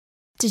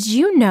Did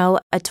you know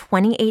a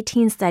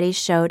 2018 study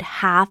showed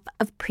half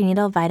of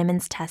prenatal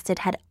vitamins tested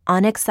had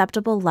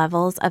unacceptable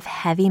levels of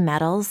heavy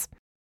metals?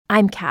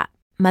 I'm Kat,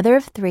 mother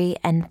of 3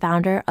 and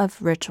founder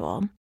of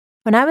Ritual.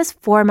 When I was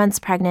 4 months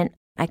pregnant,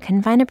 I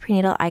couldn't find a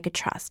prenatal I could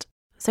trust,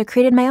 so I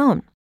created my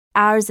own.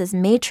 Ours is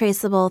made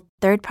traceable,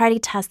 third-party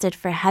tested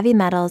for heavy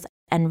metals,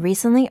 and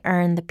recently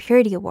earned the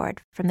Purity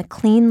Award from the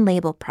Clean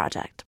Label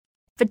Project.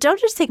 But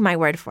don't just take my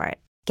word for it.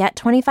 Get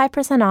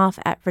 25% off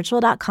at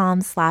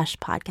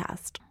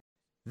ritual.com/podcast.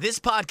 This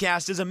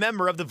podcast is a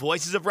member of the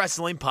Voices of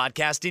Wrestling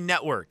Podcasting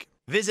Network.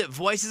 Visit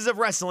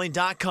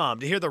voicesofwrestling.com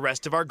to hear the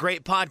rest of our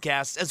great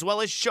podcasts, as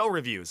well as show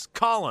reviews,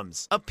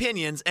 columns,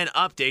 opinions, and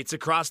updates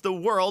across the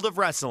world of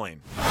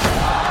wrestling. It's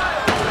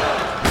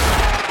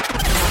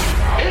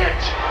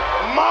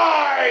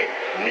my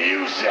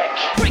music.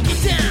 Break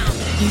it down.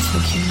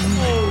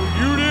 Oh,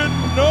 you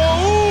didn't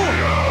know?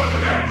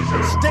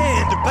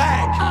 Stand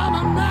back. I'm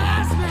a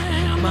nice man.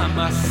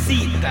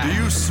 Mamacita. Do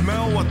you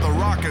smell what The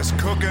Rock is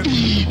cooking?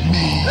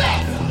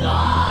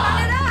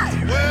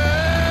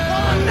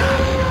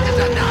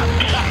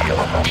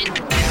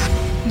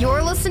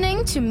 You're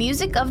listening to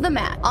Music of the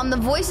Mat on the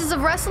Voices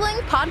of Wrestling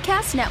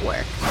Podcast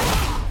Network.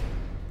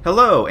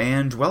 Hello,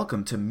 and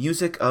welcome to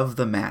Music of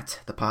the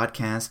Mat, the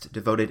podcast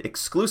devoted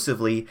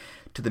exclusively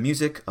to the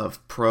music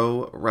of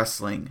pro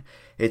wrestling.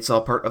 It's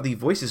all part of the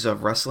Voices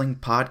of Wrestling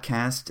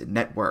Podcast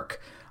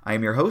Network. I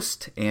am your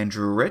host,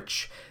 Andrew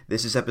Rich.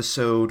 This is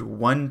episode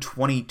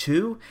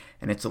 122,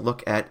 and it's a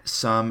look at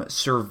some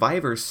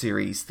Survivor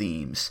Series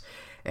themes.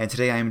 And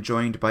today I am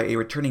joined by a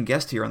returning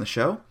guest here on the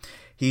show.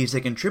 He's a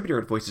contributor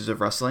at Voices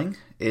of Wrestling.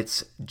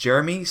 It's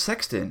Jeremy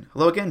Sexton.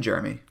 Hello again,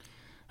 Jeremy.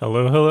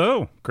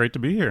 Hello. Great to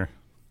be here.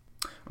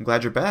 I'm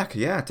glad you're back.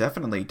 Yeah,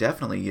 definitely.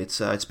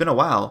 It's been a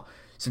while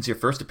since your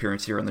first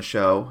appearance here on the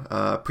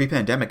show,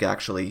 pre-pandemic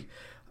actually.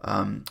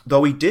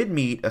 Though we did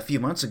meet a few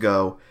months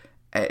ago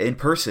in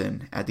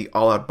person at the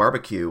All Out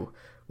Barbecue,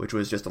 which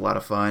was just a lot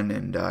of fun,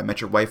 and I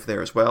met your wife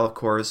there as well, of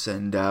course,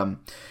 and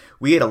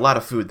we ate a lot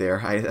of food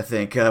there. I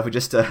think with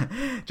just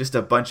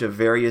a bunch of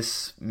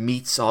various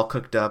meats all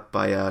cooked up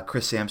by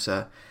Chris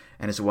Samsa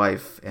and his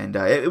wife, and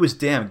it was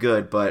damn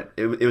good, but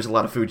it was a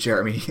lot of food,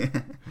 Jeremy.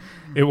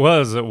 It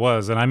was,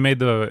 and I made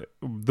the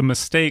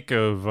mistake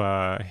of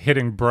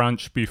hitting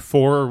brunch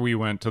before we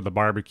went to the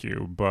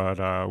barbecue,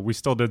 but we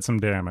still did some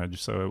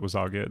damage, so it was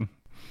all good.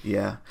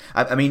 Yeah.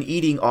 I mean,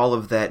 eating all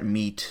of that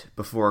meat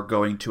before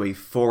going to a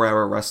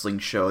 4-hour wrestling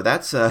show,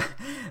 that's a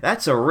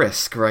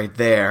risk right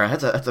there.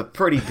 That's a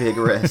pretty big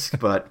risk,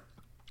 but,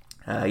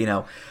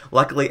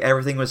 luckily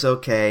everything was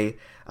okay.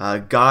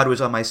 God was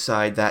on my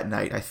side that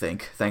night, I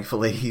think,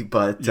 thankfully.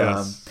 But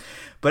yes.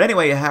 But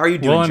anyway, how are you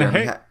doing,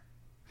 Jeremy? Hey,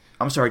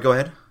 I'm sorry, go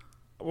ahead.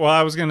 Well,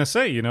 I was going to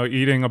say,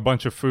 eating a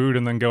bunch of food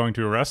and then going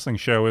to a wrestling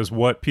show is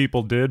what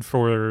people did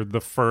for the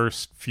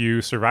first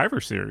few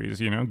Survivor Series,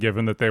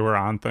 given that they were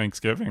on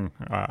Thanksgiving.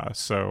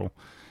 So,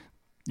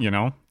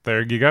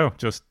 there you go.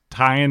 Just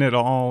tying it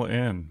all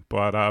in.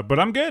 But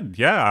I'm good.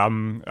 Yeah,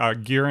 I'm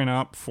gearing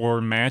up for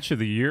Match of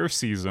the Year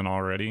season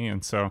already.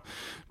 And so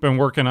been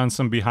working on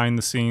some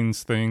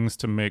behind-the-scenes things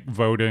to make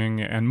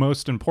voting, and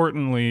most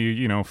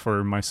importantly,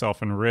 for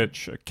myself and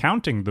Rich,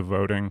 counting the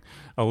voting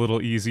a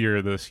little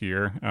easier this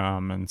year.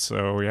 And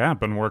so, yeah,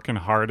 been working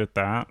hard at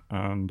that.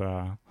 And,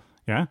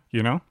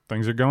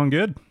 things are going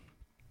good.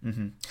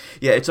 Mm-hmm.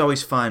 Yeah, it's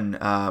always fun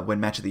when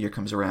Match of the Year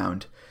comes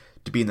around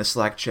to be in the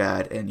Slack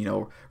chat, and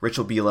Rich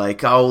will be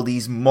like, "Oh,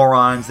 these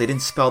morons! They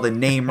didn't spell the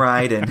name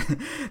right, and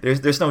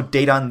there's no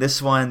date on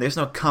this one. There's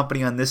no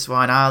company on this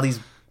one. These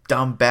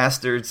dumb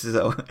bastards."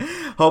 So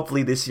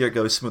hopefully this year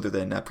goes smoother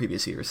than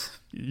previous years.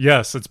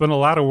 Yes, it's been a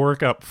lot of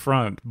work up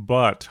front,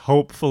 but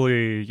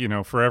hopefully,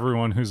 for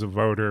everyone who's a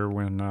voter,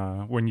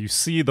 when you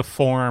see the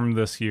form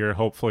this year,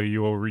 hopefully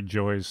you will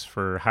rejoice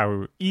for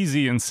how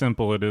easy and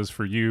simple it is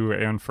for you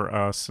and for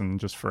us and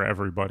just for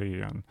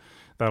everybody, and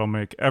that'll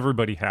make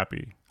everybody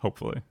happy,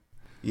 hopefully.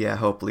 Yeah,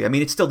 hopefully. I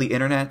mean, it's still the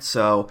internet,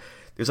 so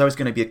there's always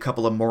going to be a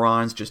couple of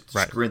morons just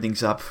right. screwing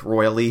things up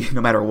royally,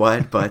 no matter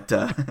what. But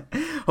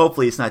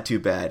hopefully it's not too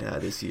bad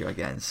this year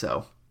again.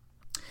 So,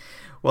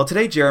 well,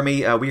 today,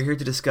 Jeremy, we're here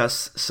to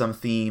discuss some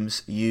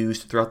themes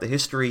used throughout the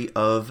history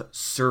of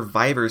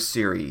Survivor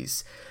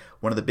Series,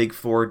 one of the big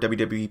 4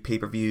 WWE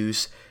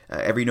pay-per-views.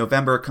 Every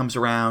November comes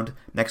around.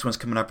 Next one's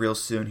coming up real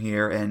soon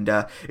here. And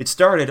it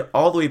started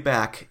all the way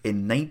back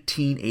in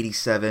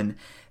 1987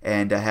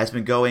 and has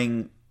been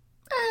going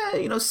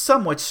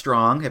somewhat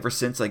strong ever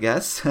since, I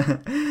guess.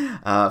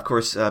 Of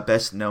course,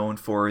 best known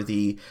for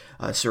the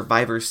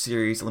Survivor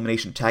Series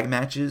elimination tag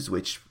matches,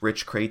 which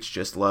Rich Kraetsch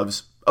just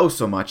loves oh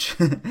so much.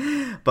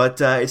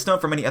 But it's known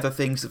for many other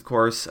things, of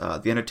course.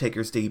 The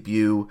Undertaker's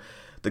debut,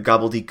 the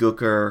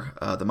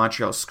Gobbledygooker, the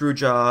Montreal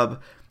Screwjob,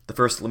 the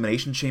first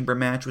Elimination Chamber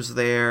match was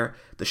there,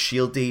 the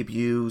Shield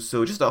debut,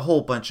 so just a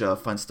whole bunch of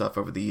fun stuff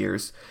over the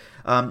years.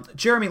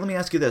 Jeremy, let me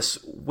ask you this.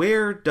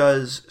 Where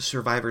does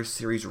Survivor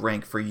Series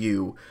rank for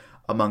you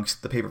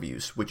amongst the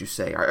pay-per-views, would you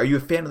say? Are you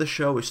a fan of the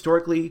show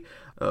historically?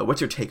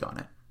 What's your take on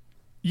it?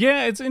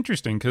 Yeah, it's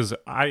interesting because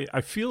I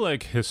feel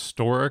like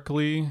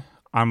historically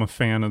I'm a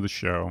fan of the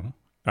show.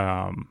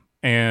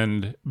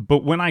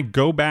 But when I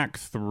go back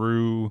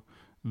through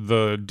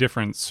the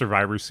different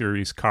Survivor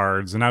Series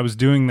cards, and I was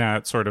doing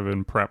that sort of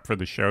in prep for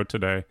the show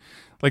today,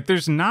 like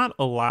there's not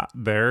a lot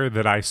there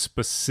that I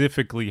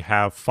specifically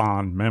have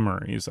fond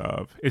memories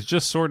of. It's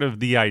just sort of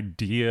the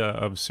idea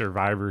of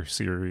Survivor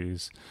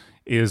Series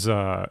is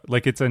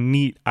like it's a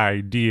neat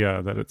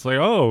idea that it's like,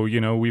 oh, you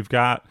know, we've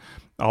got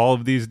all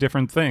of these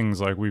different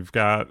things. Like we've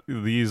got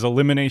these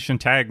elimination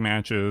tag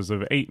matches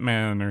of 8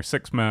 men or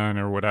 6 men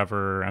or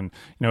whatever. And,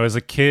 you know, as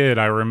a kid,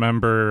 I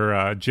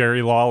remember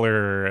Jerry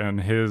Lawler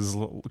and his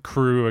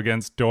crew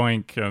against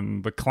Doink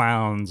and the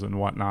Clowns and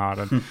whatnot.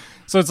 And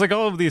so it's like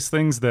all of these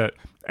things that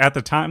at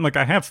the time, like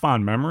I have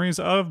fond memories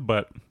of,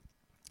 but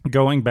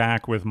going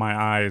back with my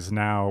eyes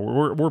now,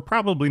 we're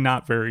probably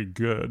not very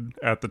good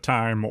at the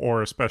time,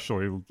 or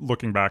especially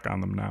looking back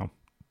on them now.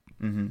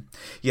 Mm-hmm.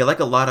 Yeah, like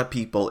a lot of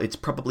people, it's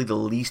probably the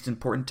least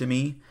important to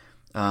me,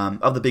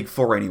 of the big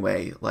four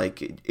anyway.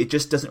 Like, it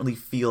just doesn't really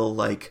feel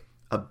like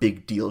a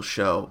big deal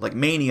show. Like,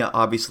 Mania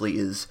obviously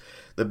is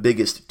the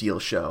biggest deal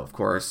show, of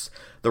course.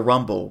 The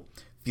Rumble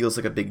feels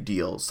like a big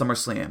deal.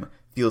 SummerSlam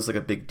feels like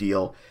a big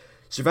deal.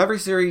 Survivor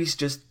Series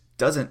just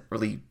doesn't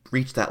really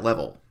reach that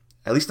level,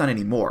 at least not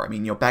anymore. I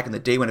mean, you know, back in the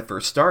day when it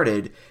first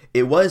started,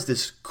 it was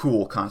this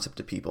cool concept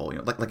to people. You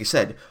know, like I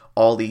said,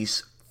 all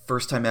these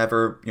first time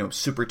ever, you know,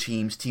 super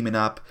teams teaming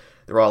up.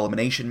 They're all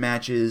elimination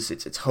matches.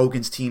 It's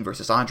Hogan's team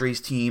versus Andre's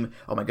team.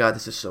 Oh my God,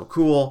 this is so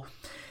cool.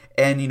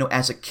 And, you know,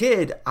 as a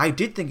kid, I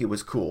did think it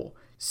was cool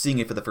seeing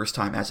it for the first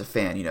time as a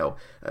fan. You know,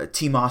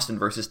 Team Austin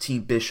versus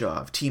Team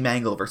Bischoff, Team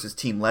Angle versus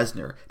Team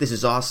Lesnar. This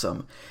is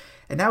awesome.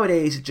 And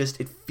nowadays,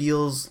 it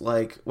feels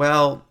like,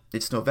 well,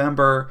 it's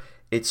November,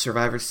 it's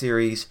Survivor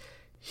Series.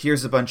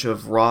 Here's a bunch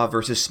of Raw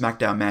versus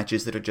SmackDown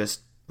matches that are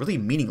just really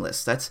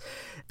meaningless. That's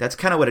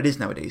kind of what it is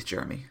nowadays,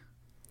 Jeremy.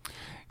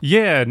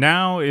 Yeah,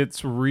 now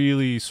it's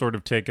really sort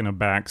of taken a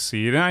back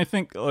seat. And I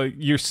think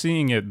you're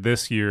seeing it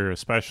this year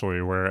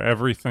especially, where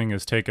everything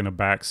is taken a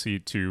back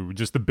seat to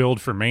just the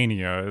build for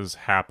Mania is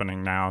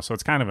happening now. So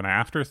it's kind of an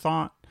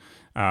afterthought.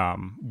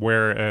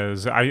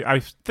 Whereas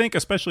I think,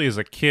 especially as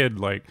a kid,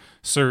 like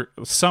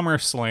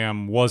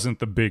SummerSlam wasn't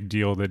the big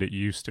deal that it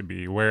used to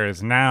be.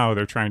 Whereas now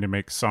they're trying to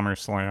make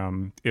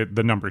SummerSlam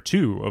the number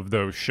 2 of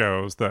those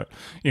shows. That,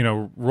 you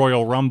know,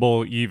 Royal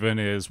Rumble even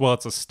is, well,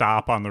 it's a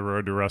stop on the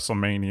road to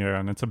WrestleMania,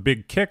 and it's a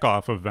big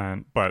kickoff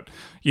event. But,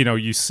 you know,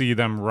 you see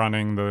them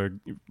running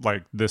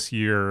this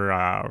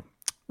year,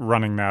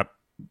 running that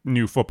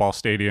new football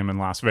stadium in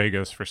Las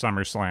Vegas for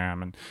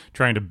SummerSlam and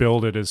trying to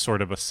build it as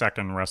sort of a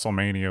second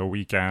WrestleMania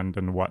weekend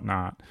and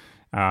whatnot.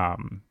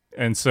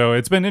 And so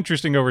it's been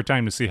interesting over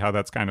time to see how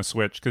that's kind of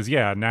switched. Because,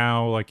 yeah,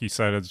 now, like you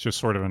said, it's just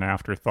sort of an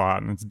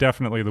afterthought, and it's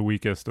definitely the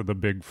weakest of the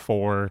big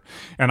four.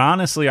 And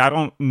honestly, I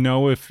don't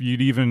know if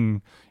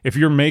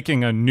you're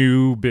making a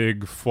new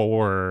big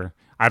four,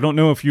 I don't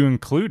know if you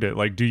include it.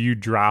 Like, do you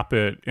drop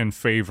it in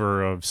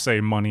favor of, say,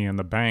 Money in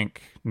the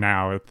Bank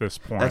now at this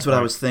point? That's what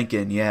I was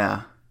thinking,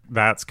 yeah.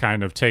 That's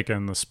kind of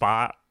taken the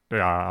spot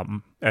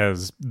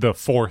as the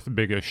 4th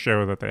biggest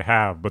show that they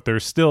have, but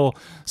there's still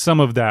some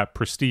of that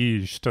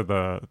prestige to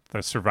the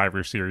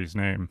Survivor Series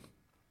name.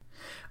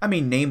 I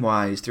mean,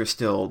 name-wise, there's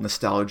still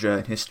nostalgia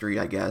and history,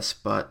 I guess,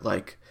 but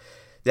like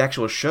the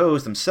actual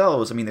shows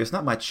themselves, I mean, there's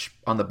not much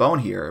on the bone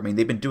here. I mean,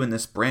 they've been doing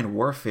this brand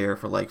warfare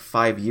for like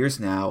 5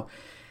 years now,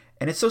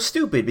 and it's so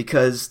stupid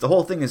because the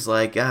whole thing is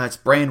like, it's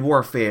brand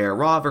warfare,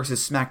 Raw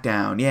versus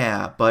SmackDown,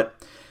 yeah, but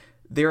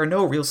there are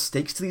no real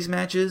stakes to these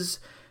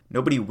matches.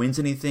 Nobody wins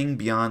anything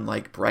beyond,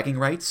 like, bragging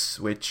rights,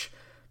 which,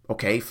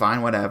 okay,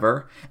 fine,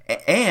 whatever.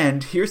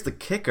 And here's the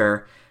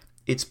kicker.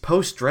 It's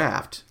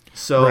post-draft.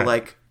 So, right.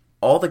 Like,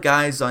 all the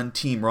guys on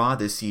Team Raw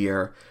this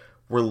year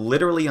were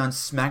literally on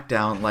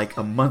SmackDown, like,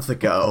 a month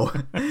ago.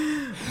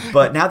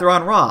 But now they're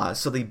on Raw,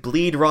 so they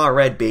bleed Raw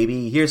red,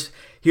 baby. Here's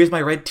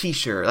my red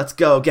T-shirt. Let's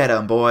go get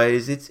 'em,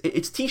 boys.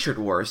 It's T-shirt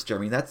wars,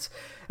 Jeremy. That's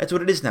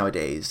what it is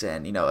nowadays.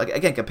 And, you know,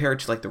 again, compared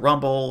to, like, the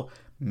Rumble,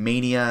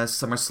 Mania,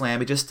 SummerSlam,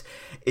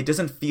 it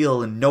doesn't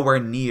feel nowhere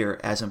near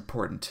as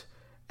important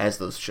as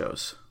those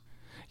shows.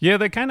 Yeah,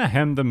 they kind of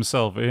hemmed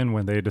themselves in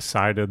when they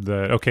decided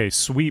that, okay,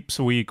 sweeps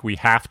week, we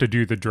have to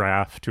do the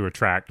draft to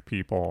attract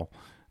people.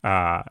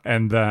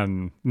 And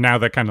then now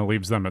that kind of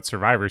leaves them at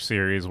Survivor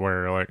Series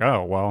where like,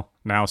 oh, well,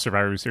 now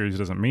Survivor Series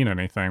doesn't mean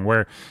anything.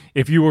 Where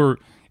if you were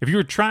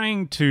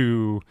trying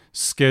to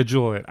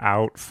schedule it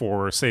out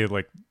for, say,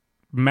 like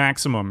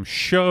maximum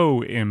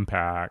show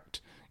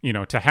impact, you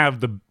know,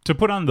 to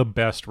put on the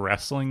best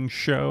wrestling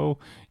show,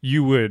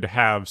 you would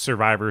have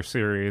Survivor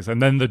Series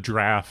and then the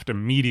draft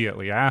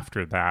immediately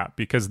after that,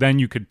 because then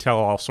you could tell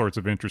all sorts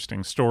of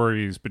interesting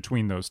stories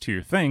between those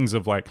two things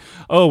of like,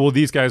 oh, well,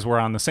 these guys were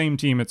on the same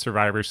team at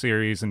Survivor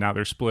Series and now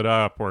they're split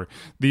up, or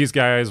these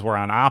guys were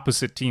on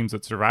opposite teams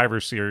at Survivor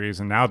Series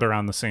and now they're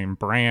on the same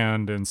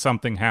brand and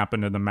something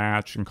happened in the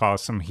match and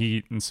caused some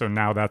heat, and so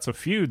now that's a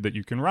feud that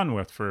you can run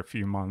with for a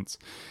few months.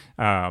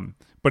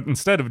 But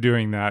instead of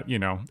doing that,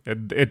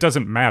 it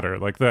doesn't matter.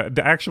 Like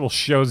the actual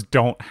shows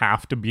don't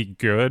have to be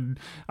good,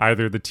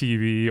 either the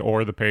TV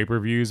or the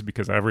pay-per-views,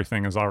 because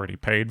everything is already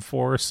paid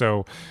for.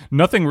 So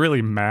nothing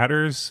really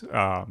matters.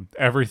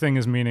 Everything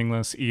is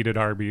meaningless. Eat at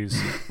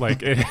Arby's.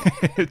 Like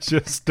it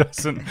just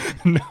doesn't.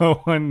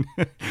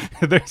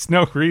 There's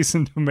no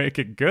reason to make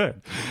it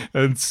good,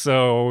 and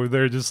so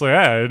they're just like,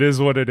 it is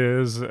what it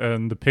is,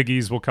 and the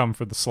piggies will come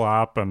for the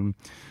slop, and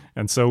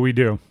so we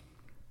do.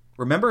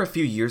 Remember a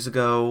few years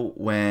ago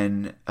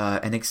when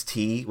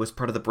NXT was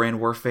part of the brand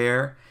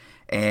warfare,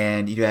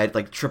 and you had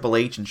like Triple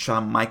H and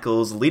Shawn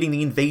Michaels leading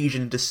the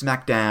invasion into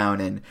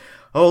SmackDown, and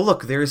oh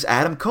look, there's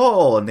Adam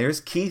Cole and there's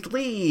Keith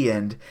Lee,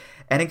 and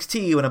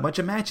NXT won a bunch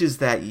of matches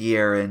that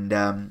year,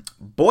 and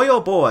boy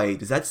oh boy,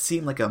 does that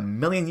seem like a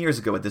million years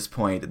ago at this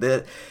point.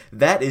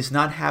 That is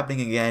not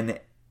happening again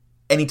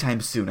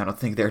anytime soon, I don't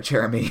think there,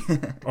 Jeremy.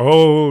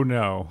 Oh,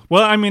 no.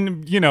 Well, I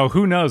mean,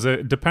 who knows?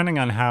 Depending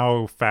on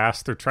how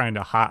fast they're trying to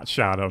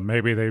hotshot him,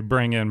 maybe they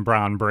bring in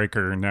Braun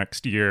Breaker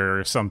next year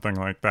or something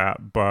like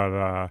that.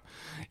 But,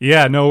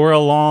 we're a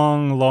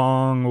long,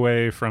 long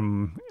way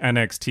from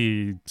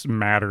NXT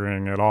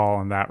mattering at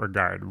all in that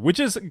regard, which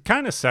is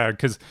kind of sad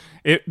because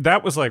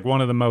that was like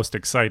one of the most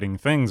exciting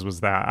things was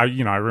that, I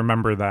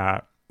remember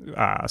that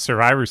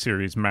Survivor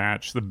Series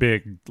match, the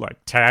big like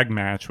tag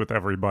match with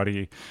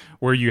everybody,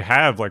 where you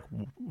have like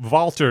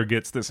Walter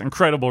gets this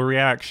incredible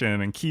reaction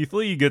and Keith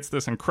Lee gets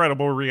this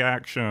incredible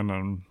reaction,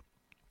 and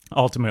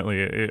ultimately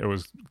it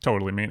was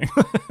totally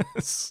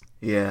meaningless.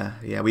 Yeah,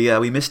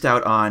 we missed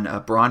out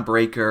on Braun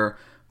Breaker,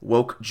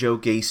 Woke Joe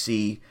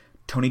Gacy,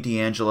 Tony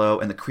D'Angelo,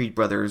 and the Creed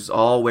brothers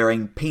all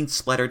wearing paint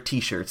splattered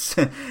T-shirts.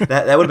 that would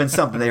have been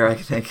something there, I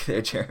think,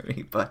 there,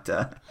 Jeremy, but.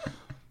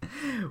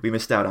 We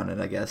missed out on it,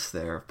 I guess,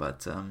 there.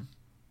 But, so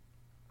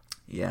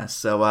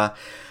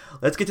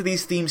let's get to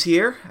these themes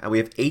here. We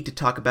have 8 to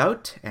talk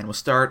about, and we'll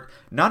start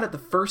not at the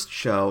first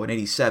show in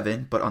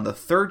 87, but on the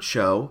third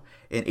show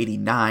in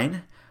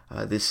 89.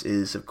 This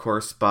is, of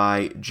course,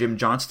 by Jim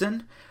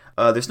Johnston.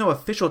 There's no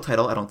official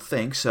title, I don't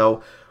think,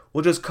 so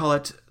we'll just call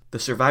it the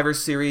Survivor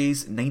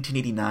Series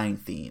 1989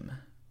 theme.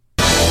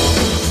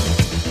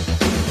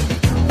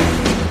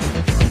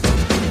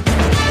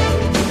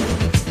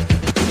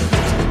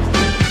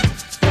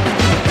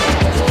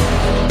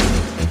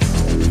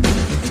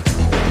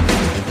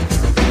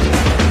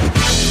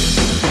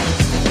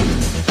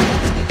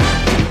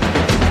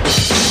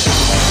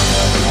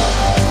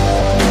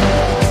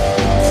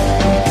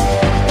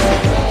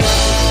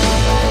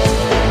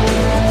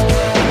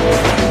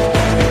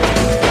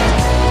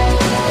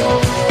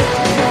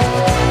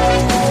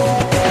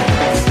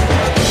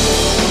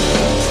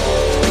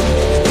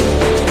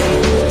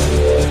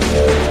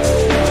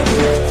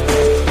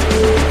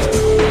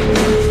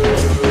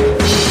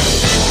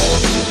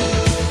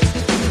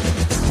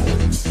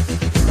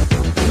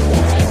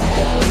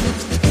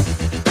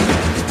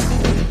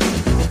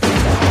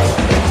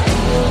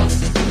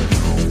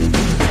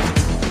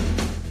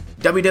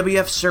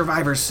 WWF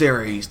Survivor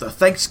Series, the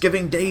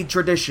Thanksgiving Day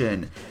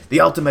tradition,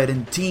 the ultimate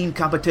in team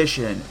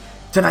competition.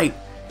 Tonight,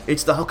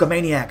 it's the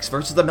Hulkamaniacs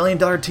versus the $1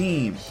 Million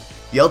Team,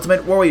 the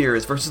Ultimate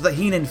Warriors versus the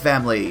Heenan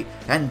family,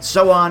 and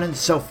so on and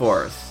so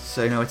forth.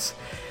 So,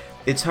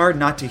 it's hard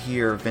not to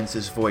hear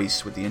Vince's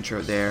voice with the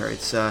intro there.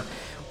 It's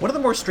one of the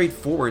more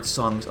straightforward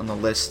songs on the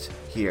list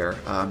here.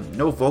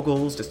 No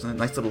vocals, just a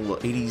nice little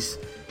 80s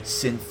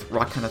synth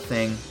rock kind of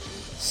thing.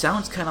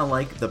 Sounds kind of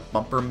like the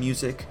bumper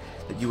music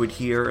that you would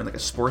hear in like a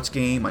sports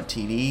game on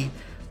TV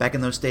back in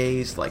those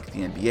days, like the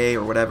NBA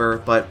or whatever,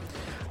 but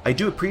I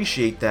do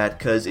appreciate that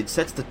because it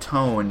sets the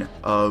tone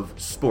of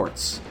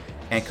sports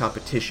and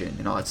competition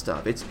and all that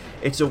stuff.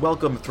 It's a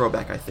welcome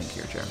throwback, I think,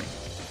 here, Jeremy.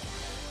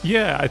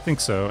 Yeah, I think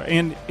so.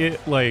 And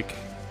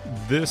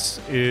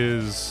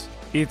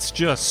it's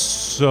just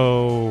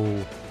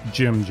so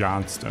Jim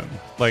Johnston.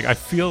 Like, I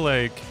feel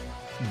like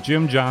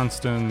Jim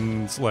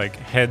Johnston's like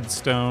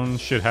headstone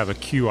should have a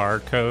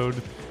QR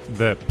code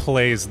that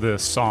plays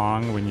this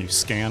song when you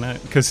scan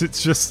it, because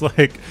it's just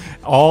like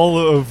all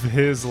of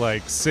his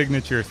like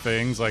signature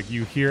things, like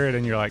you hear it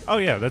and you're like, oh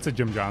yeah, that's a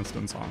Jim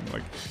Johnston song.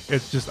 Like,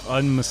 it's just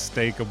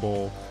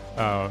unmistakable.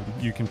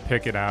 You can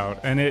pick it out,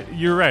 and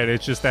you're right,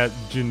 it's just that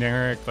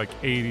generic like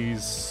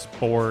 80s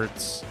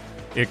sports.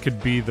 It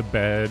could be the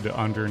bed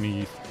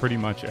underneath pretty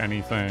much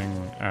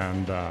anything,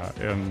 and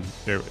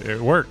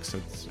it works.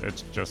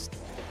 It's just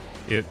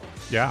it.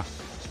 Yeah.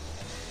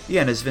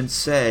 Yeah, and as Vince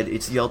said,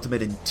 it's the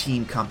ultimate in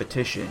team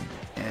competition.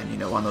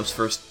 And, on those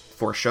first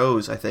 4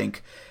 shows, I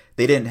think,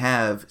 they didn't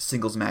have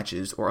singles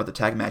matches or other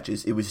tag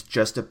matches. It was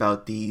just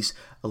about these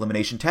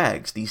elimination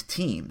tags, these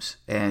teams.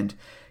 And,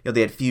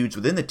 they had feuds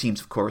within the teams,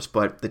 of course,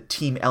 but the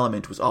team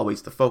element was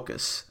always the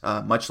focus,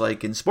 much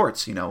like in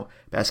sports,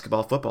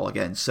 basketball, football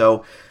again.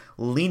 So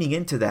leaning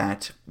into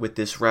that with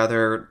this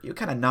rather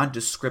kind of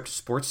nondescript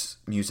sports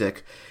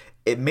music,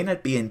 it may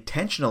not be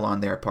intentional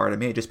on their part. It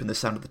may have just been the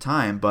sound of the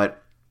time,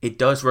 but it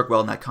does work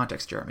well in that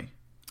context, Jeremy.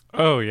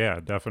 Oh,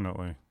 yeah,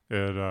 definitely.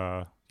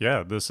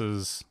 This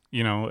is,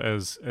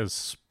 as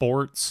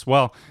sports.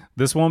 Well,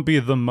 this won't be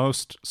the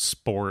most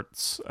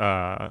sports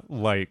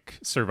like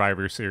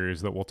Survivor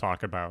Series that we'll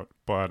talk about,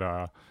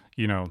 but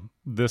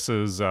this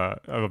is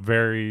a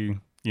very,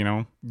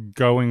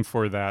 going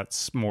for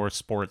that more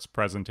sports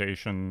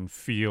presentation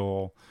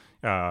feel,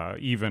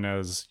 even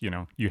as,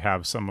 you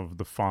have some of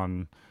the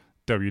fun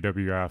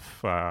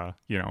WWF,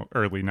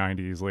 early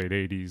 90s, late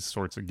 80s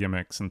sorts of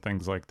gimmicks and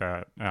things like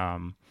that.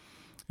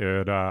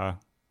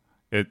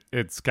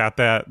 It's got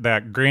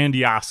that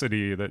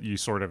grandiosity that you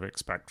sort of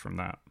expect from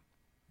that.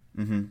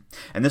 Mm-hmm.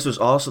 And this was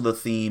also the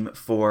theme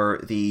for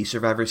the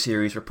Survivor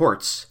Series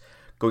reports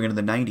going into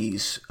the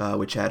 90s,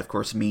 which had, of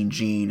course, Mean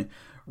Gene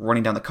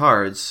running down the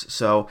cards.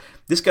 So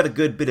this got a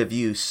good bit of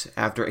use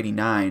after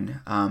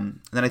 89. And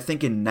then I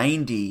think in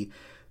 90,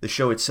 the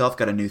show itself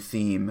got a new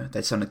theme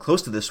that sounded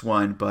close to this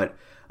one, but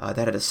that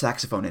had a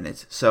saxophone in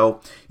it.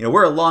 So,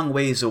 we're a long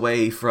ways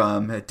away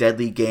from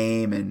Deadly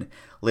Game and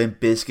Limp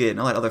Bizkit and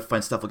all that other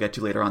fun stuff we'll get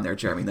to later on there,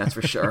 Jeremy, that's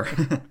for sure.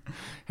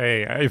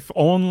 Hey, if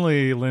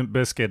only Limp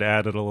Bizkit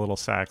added a little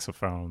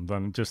saxophone,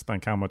 then just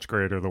think how much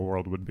greater the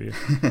world would be.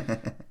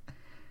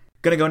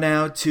 Gonna go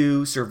now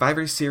to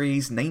Survivor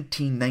Series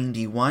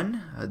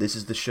 1991. This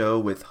is the show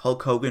with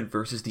Hulk Hogan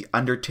versus The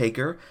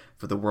Undertaker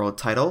for the world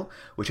title,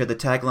 which had the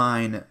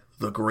tagline,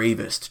 "The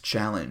Gravest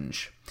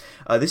Challenge."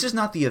 This is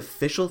not the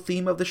official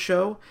theme of the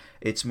show.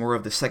 It's more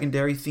of the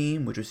secondary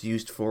theme, which was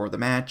used for the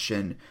match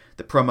and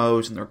the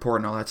promos and the report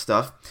and all that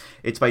stuff.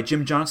 It's by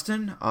Jim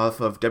Johnston off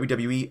of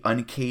WWE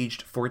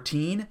Uncaged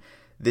 14.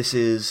 This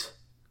is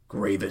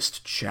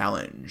Gravest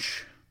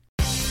Challenge.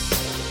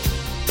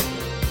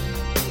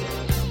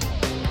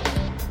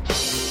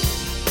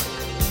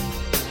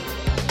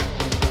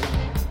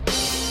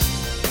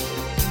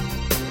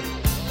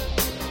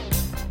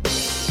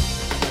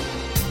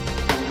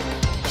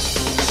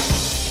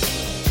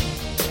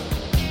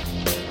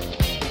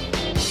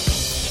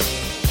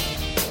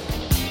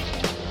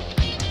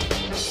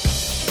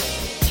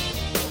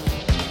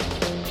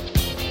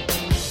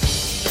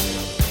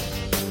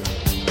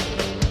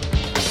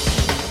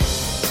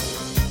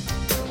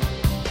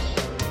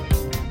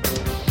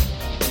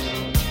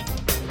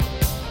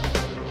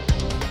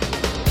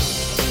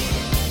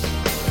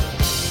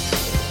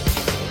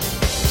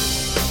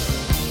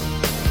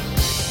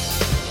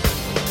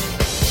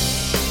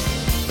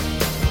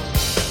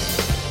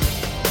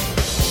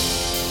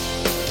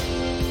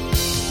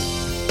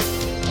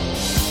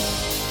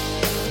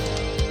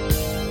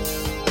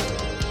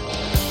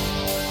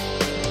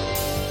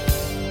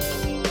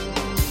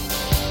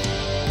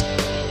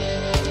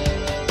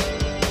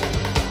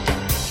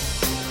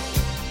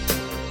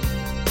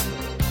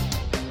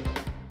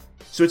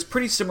 So it's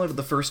pretty similar to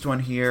the first one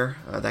here,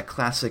 that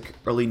classic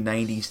early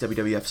 90s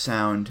WWF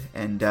sound.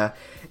 And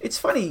it's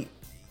funny,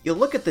 you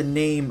look at the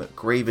name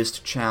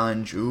Gravest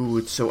Challenge, ooh,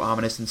 it's so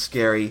ominous and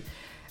scary.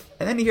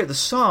 And then you hear the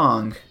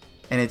song,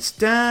 and it's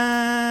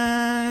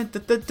da da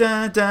da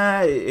da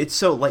da. It's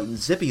so light and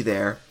zippy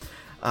there.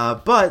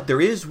 But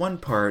there is one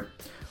part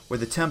where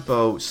the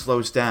tempo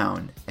slows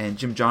down, and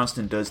Jim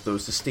Johnston does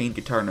those sustained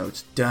guitar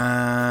notes,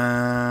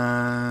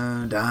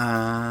 da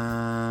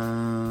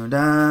da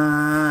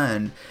da,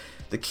 and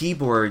the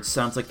keyboard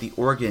sounds like the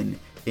organ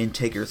in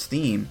Taker's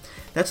theme.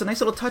 That's a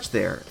nice little touch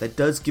there. That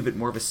does give it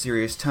more of a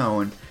serious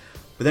tone.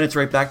 But then it's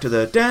right back to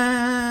the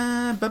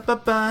da ba ba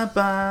ba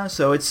ba.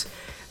 So it's,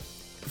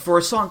 for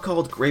a song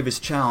called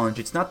Gravest Challenge,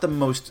 it's not the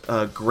most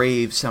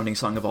grave sounding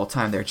song of all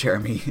time there,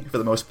 Jeremy, for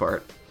the most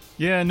part.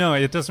 Yeah, no,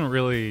 it doesn't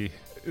really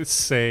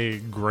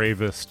say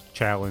Gravest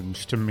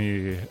Challenge to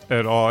me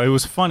at all. It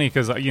was funny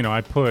because,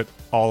 I put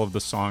all of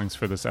the songs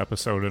for this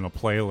episode in a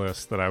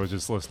playlist that I was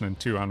just listening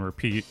to on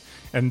repeat.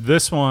 And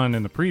this one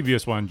and the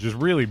previous one just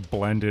really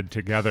blended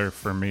together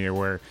for me,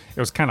 where it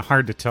was kind of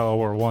hard to tell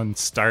where one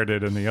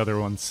started and the other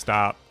one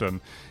stopped.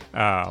 And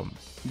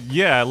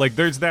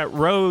there's that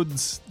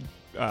Rhodes,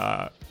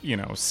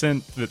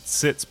 synth that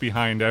sits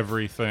behind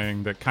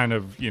everything that kind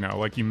of,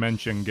 like you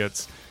mentioned,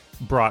 gets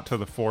brought to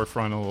the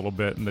forefront a little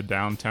bit in the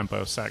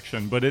down-tempo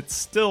section. But it's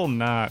still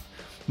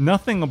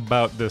nothing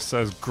about this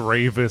says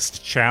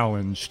Gravest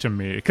Challenge to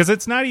me. Because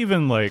it's not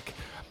even like,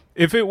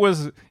 if it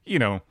was,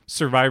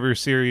 Survivor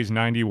Series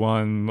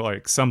 91,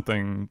 like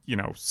something,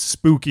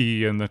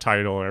 spooky in the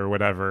title or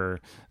whatever,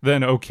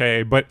 then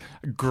okay. But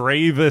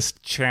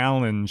Gravest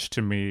Challenge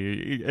to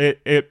me,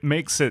 it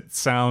makes it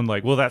sound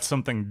like, well, that's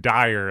something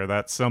dire.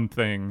 That's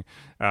something,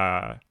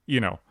 a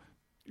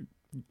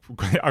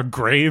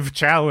grave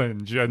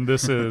challenge. And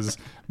this is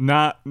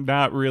not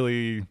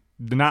really,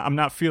 I'm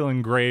not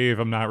feeling grave.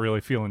 I'm not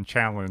really feeling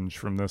challenge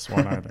from this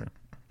one either.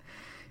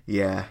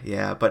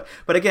 Yeah, but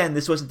again,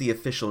 this wasn't the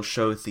official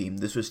show theme.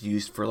 This was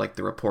used for like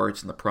the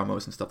reports and the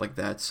promos and stuff like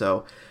that.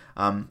 So,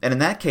 and in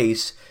that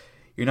case,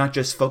 you're not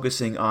just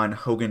focusing on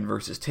Hogan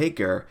versus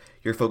Taker,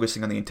 you're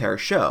focusing on the entire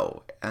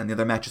show and the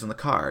other matches on the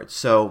card.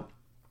 So,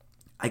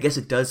 I guess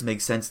it does make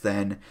sense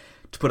then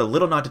to put a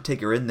little nod to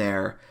Taker in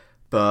there,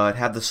 but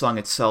have the song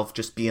itself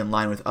just be in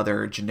line with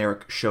other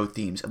generic show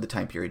themes of the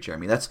time period,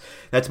 Jeremy. That's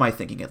my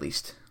thinking, at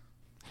least.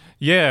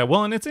 Yeah,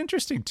 well, and it's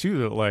interesting too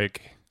that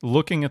like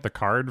looking at the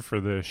card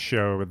for this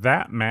show,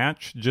 that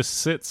match just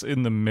sits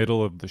in the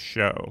middle of the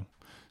show.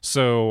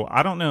 So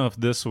I don't know if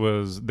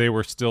they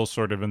were still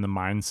sort of in the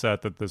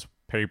mindset that this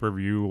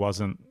pay-per-view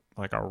wasn't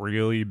like a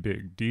really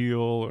big deal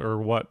or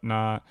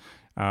whatnot,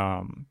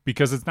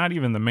 because it's not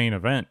even the main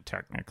event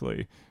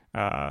technically.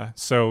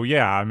 So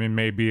yeah, I mean,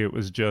 maybe it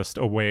was just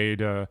a way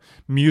to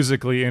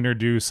musically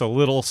introduce a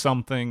little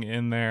something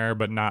in there,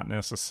 but not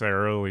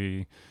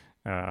necessarily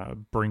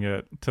bring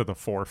it to the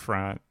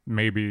forefront.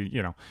 Maybe,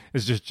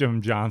 it's just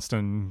Jim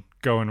Johnston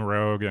going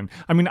rogue. And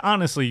I mean,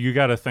 honestly, you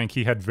got to think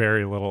he had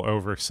very little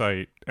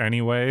oversight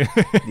anyway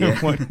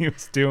when he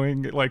was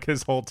doing like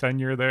his whole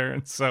tenure there.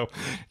 And so,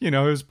 it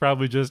was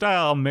probably just,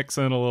 I'll mix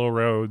in a little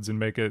Rhodes and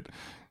make it,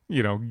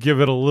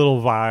 give it a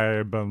little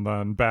vibe and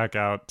then back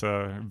out.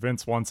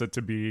 Vince wants it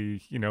to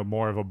be,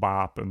 more of a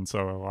bop. And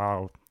so,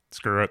 wow,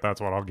 screw it. That's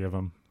what I'll give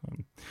him.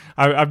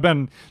 I've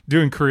been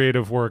doing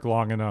creative work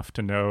long enough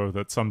to know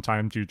that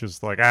sometimes you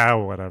just like,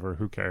 whatever,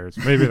 who cares?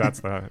 Maybe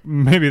that's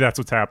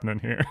what's happening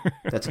here.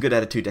 That's a good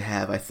attitude to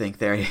have, I think.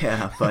 There,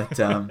 yeah,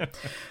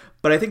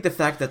 but I think the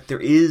fact that there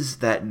is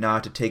that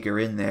nod to Taker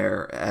in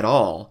there at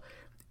all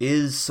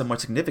is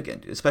somewhat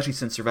significant, especially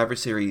since Survivor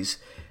Series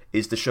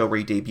is the show where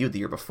he debuted the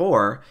year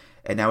before,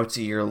 and now it's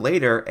a year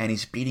later, and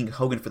he's beating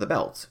Hogan for the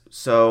belt.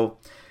 So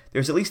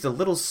there's at least a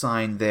little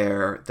sign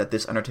there that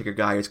this Undertaker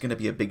guy is going to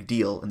be a big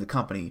deal in the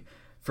company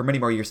for many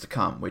more years to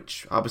come,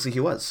 which obviously he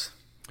was.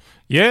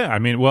 Yeah, I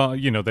mean, well,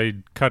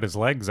 they cut his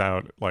legs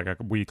out like a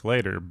week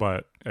later,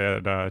 but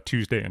at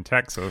Tuesday in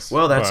Texas.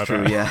 Well, that's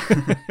true, yeah.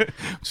 Which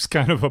is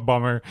kind of a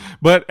bummer.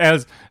 But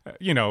as,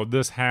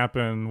 this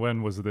happened,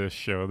 when was this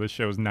show? This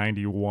show was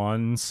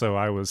 91, so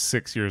I was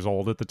 6 years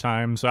old at the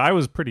time. So I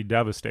was pretty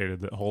devastated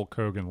that Hulk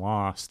Hogan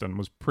lost and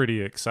was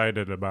pretty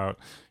excited about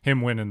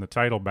him winning the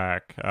title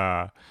back,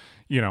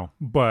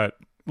 but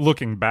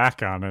looking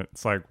back on it,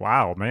 it's like,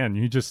 wow,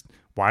 man,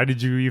 why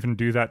did you even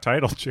do that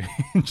title change?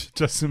 It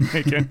doesn't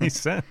make any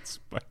sense.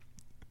 But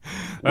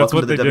that's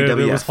what they did.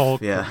 WWF. It was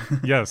Hulk. Yeah.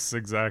 Yes,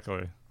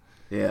 exactly.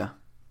 Yeah.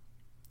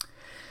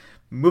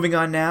 Moving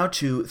on now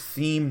to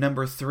theme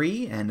number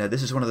 3, and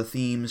this is one of the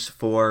themes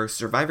for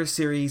Survivor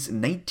Series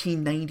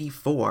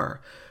 1994,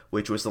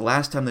 which was the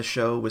last time the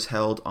show was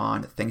held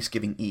on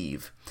Thanksgiving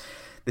Eve.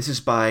 This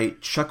is by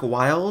Chuck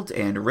Wild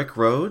and Rick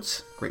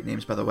Rhodes. Great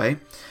names, by the way.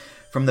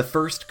 From the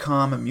First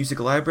Com Music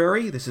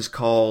Library, this is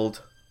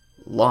called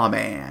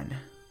Lawman.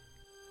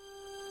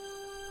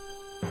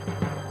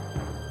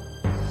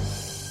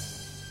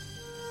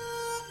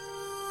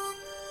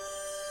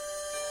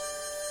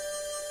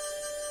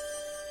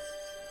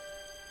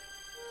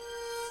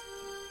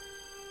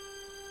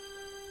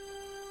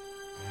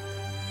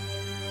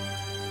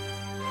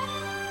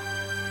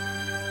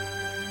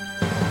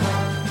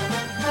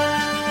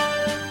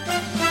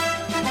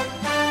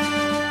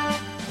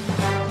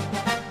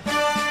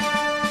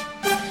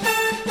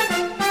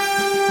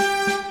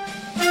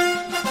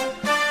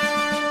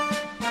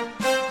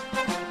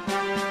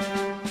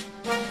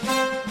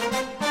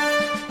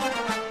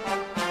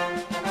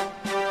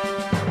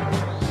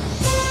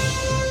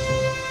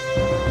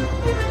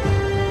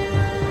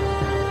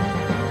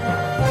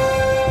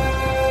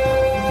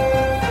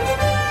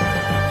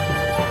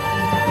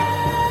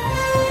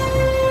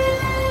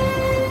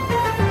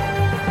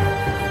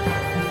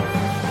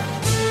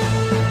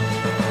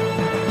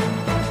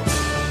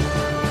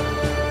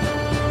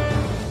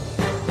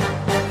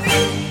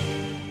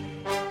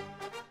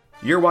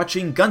 You're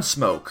watching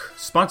Gunsmoke,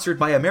 sponsored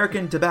by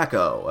American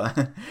Tobacco.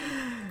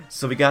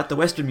 So we got the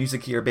Western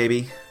music here,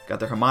 baby. Got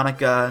the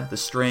harmonica, the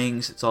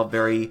strings. It's all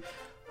very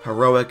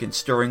heroic and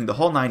stirring, the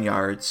whole 9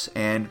 yards.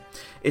 And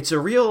it's a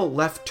real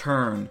left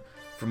turn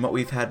from what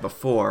we've had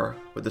before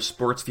with the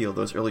sports feel,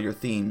 those earlier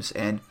themes.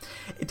 And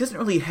it doesn't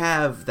really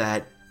have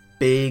that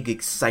big,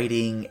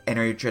 exciting,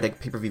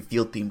 energetic pay-per-view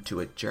field theme to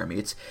it,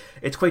 Jeremy.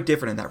 It's quite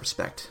different in that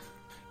respect.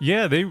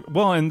 Yeah, they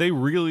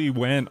really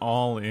went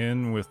all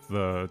in with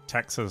the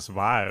Texas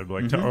vibe.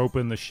 Like, to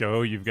open the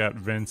show, you've got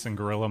Vince and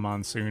Gorilla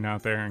Monsoon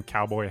out there in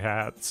cowboy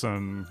hats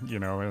and,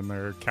 in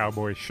their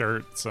cowboy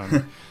shirts.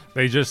 And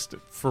they just,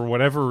 for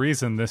whatever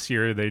reason this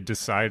year, they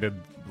decided,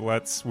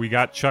 we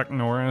got Chuck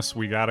Norris,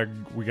 we gotta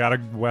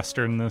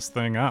Western this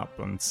thing up.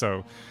 And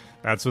so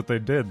that's what they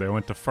did. They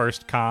went to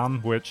First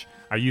Com, which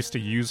I used to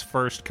use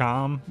First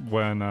Com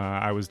when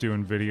I was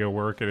doing video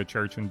work at a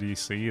church in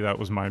D.C. That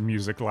was my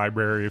music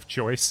library of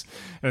choice.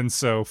 And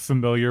so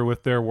familiar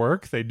with their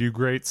work. They do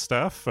great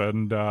stuff.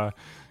 And,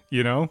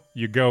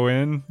 you go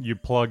in, you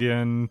plug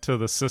into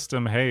the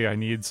system, hey, I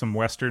need some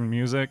Western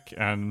music.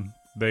 And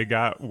they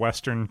got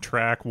Western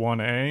Track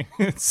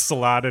 1A,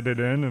 slotted it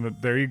in,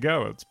 and there you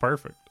go. It's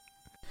perfect.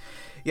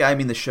 Yeah, I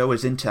mean, the show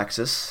is in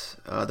Texas.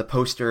 The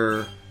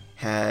poster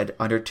had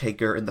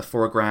Undertaker in the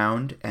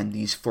foreground and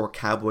these 4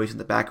 cowboys in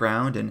the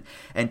background,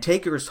 and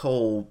Taker's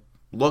whole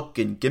look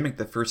and gimmick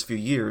the first few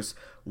years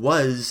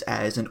was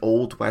as an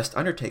Old West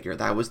Undertaker.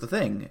 That was the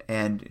thing.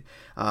 And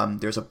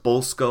there's a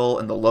bull skull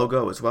in the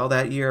logo as well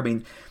that year. I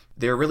mean,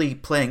 they're really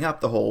playing up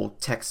the whole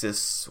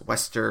Texas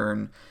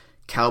Western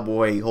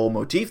cowboy whole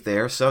motif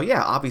there. So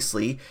yeah,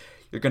 obviously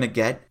you're going to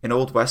get an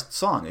Old West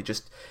song. It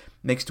just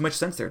makes too much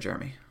sense there,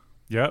 Jeremy.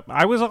 Yep.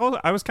 I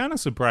was kind of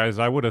surprised.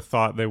 I would have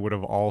thought they would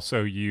have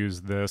also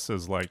used this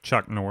as like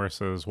Chuck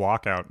Norris's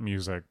walkout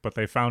music, but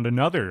they found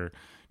another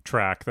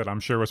track that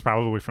I'm sure was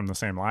probably from the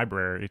same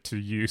library to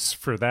use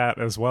for that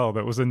as well.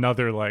 That was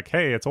another like,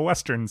 hey, it's a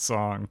Western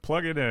song,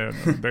 plug it in.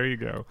 There you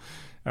go.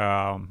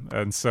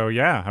 And so,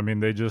 yeah, I mean,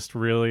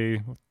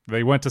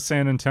 they went to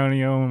San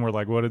Antonio and were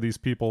like, what do these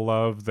people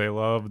love? They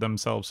love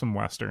themselves some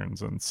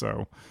Westerns. And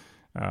so,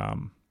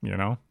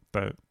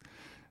 that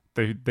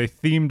they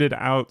themed it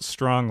out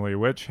strongly,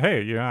 which,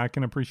 hey, I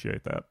can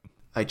appreciate that.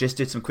 I just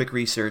did some quick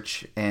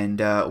research, and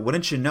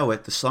wouldn't you know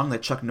it, the song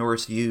that Chuck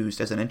Norris used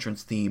as an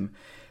entrance theme,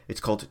 it's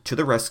called To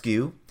the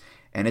Rescue,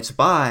 and it's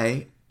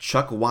by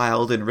Chuck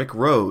Wilde and Rick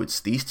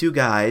Rhodes, these two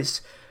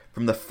guys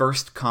from the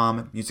First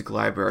Com Music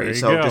Library.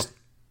 So go. Just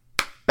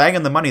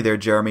banging the money there,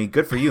 Jeremy.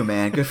 Good for you,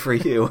 man. Good for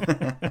you.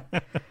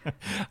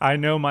 I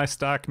know my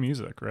stock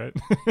music, right?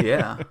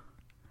 Yeah.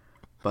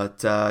 But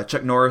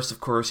Chuck Norris, of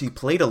course, he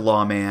played a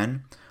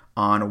lawman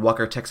on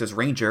Walker, Texas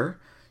Ranger,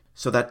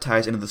 so that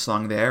ties into the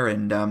song there.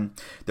 And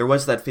there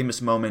was that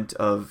famous moment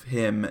of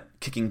him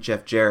kicking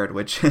Jeff Jarrett,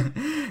 which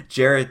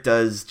Jarrett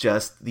does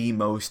just the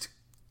most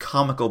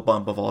comical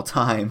bump of all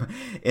time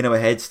into a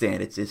headstand.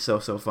 It's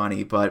so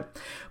funny. But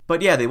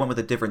yeah, they went with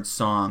a different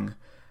song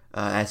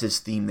as his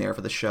theme there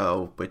for the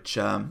show, which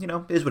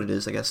is what it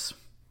is, I guess.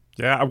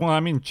 Yeah, well, I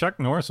mean, Chuck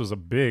Norris was a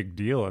big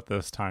deal at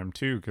this time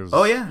too, because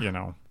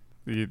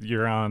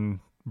you're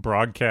on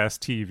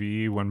broadcast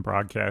TV when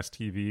broadcast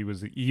TV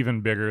was even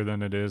bigger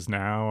than it is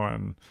now,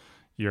 and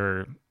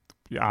you're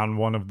on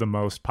one of the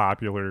most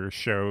popular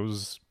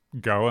shows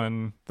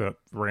going that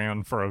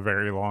ran for a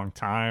very long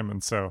time.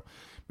 And so,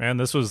 man,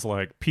 this was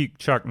like peak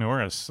Chuck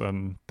Norris,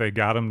 and they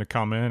got him to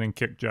come in and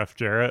kick Jeff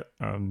Jarrett.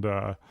 And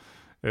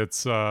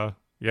if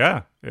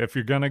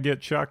you're gonna get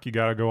Chuck, you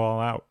gotta go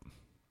all out.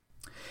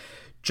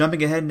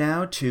 Jumping ahead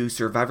now to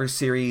Survivor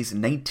Series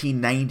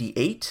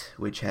 1998,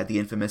 which had the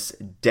infamous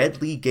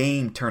Deadly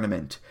Game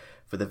tournament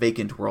for the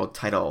vacant world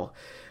title.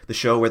 The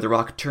show where The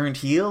Rock turned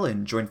heel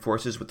and joined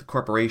forces with the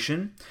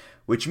corporation,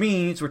 which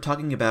means we're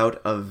talking about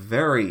a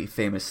very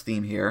famous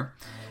theme here.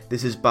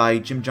 This is by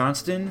Jim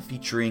Johnston,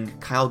 featuring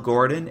Kyle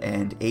Gordon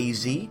and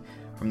AZ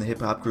from the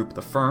hip-hop group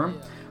The Firm.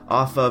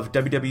 Off of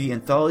WWE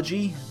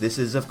Anthology, this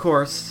is, of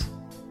course,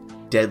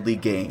 Deadly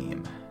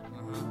Game.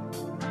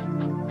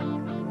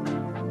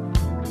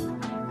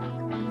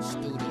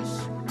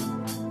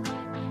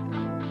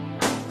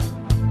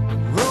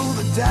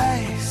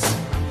 Dice,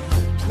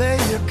 play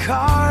your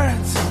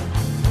cards,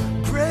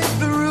 break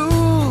the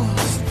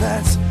rules,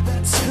 that's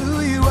who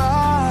you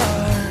are.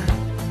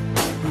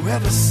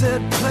 Whoever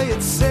said play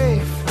it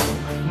safe,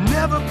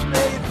 never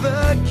played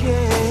the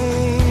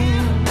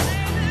game.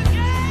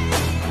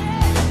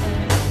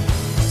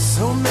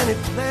 So many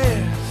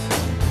players,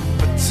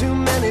 but too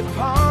many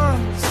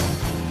pawns,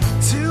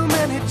 too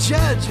many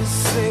judges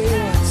say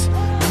what's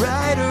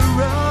right or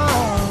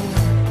wrong.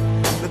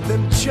 Let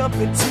them jump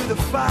into the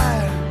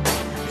fire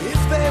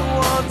if they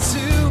want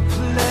to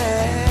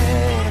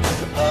play.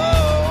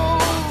 Oh,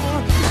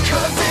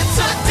 'cause it's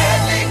a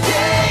deadly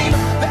game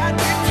that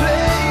we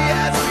play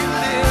as we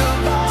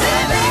live.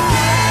 Deadly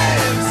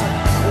games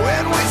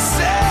when we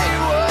say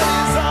what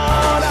is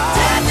on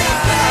our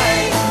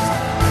minds.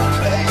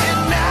 Play it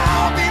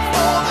now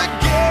before the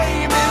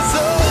game is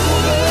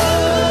over.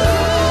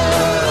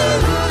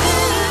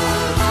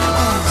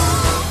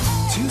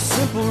 Two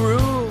simple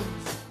rules.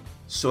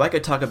 So I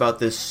could talk about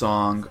this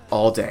song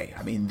all day.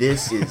 I mean,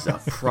 this is a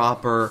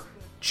proper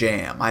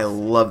jam. I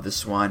love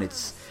this one.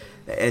 It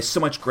has so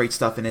much great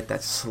stuff in it.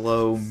 That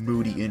slow,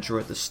 moody intro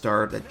at the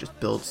start that just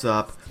builds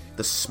up.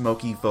 The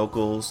smoky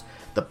vocals.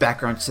 The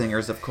background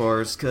singers, of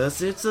course.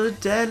 'Cause it's a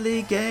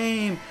deadly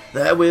game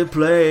that we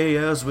play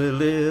as we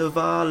live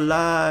our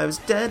lives.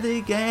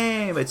 Deadly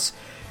game. It's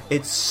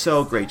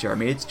so great,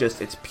 Jeremy.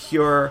 It's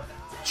pure,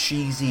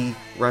 cheesy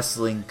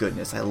wrestling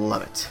goodness. I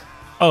love it.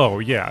 Oh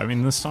yeah, I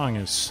mean, this song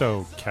is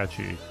so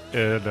catchy.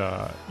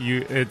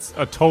 It's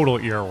a total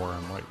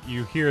earworm. Like,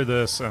 you hear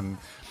this and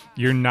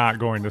you're not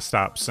going to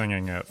stop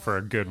singing it for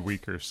a good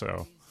week or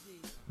so.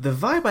 The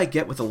vibe I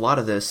get with a lot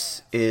of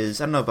this is,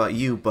 I don't know about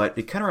you, but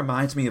it kind of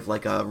reminds me of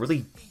like a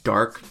really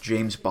dark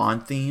James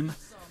Bond theme.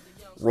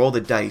 Roll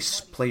the dice,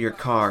 play your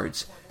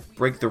cards,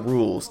 break the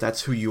rules,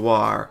 that's who you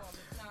are.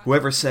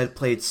 Whoever said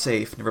play it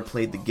safe never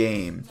played the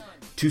game.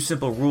 Two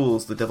simple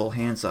rules the devil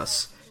hands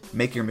us.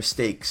 Make your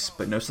mistakes,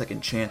 but no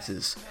second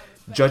chances.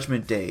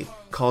 Judgment Day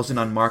calls in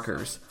on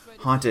markers.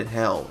 Haunted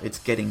hell, it's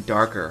getting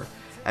darker.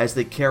 As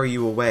they carry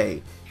you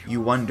away,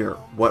 you wonder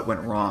what went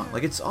wrong.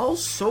 Like, it's all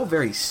so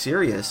very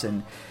serious,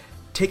 and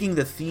taking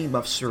the theme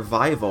of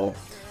survival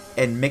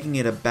and making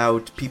it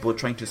about people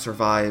trying to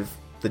survive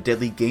the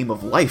deadly game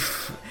of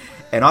life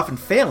and often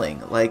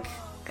failing. Like,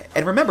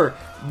 and remember,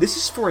 this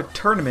is for a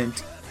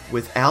tournament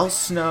with Al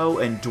Snow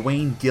and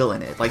Dwayne Gill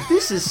in it. Like,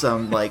 this is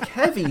some like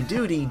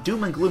heavy-duty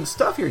doom and gloom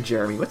stuff here,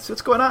 Jeremy. What's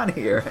going on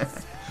here?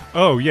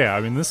 Oh yeah, I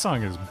mean, this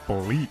song is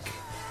bleak.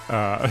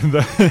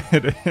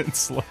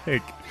 It's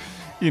like,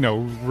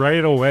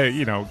 right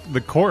away,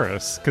 the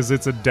chorus, because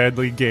it's a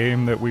deadly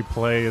game that we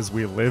play as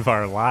we live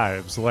our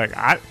lives. Like,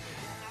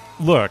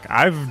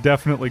 I've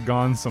definitely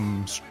gone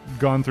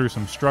through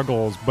some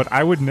struggles, but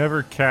I would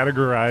never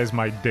categorize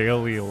my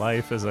daily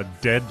life as a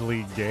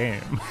deadly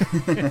game.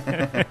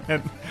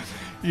 And,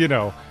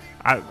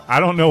 I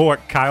don't know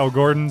what Kyle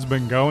Gordon's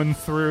been going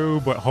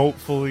through, but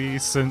hopefully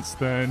since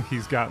then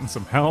he's gotten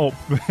some help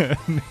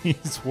and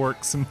he's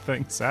worked some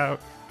things out.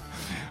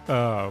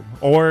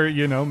 Or,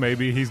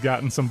 maybe he's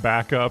gotten some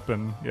backup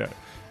and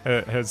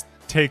has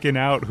taken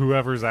out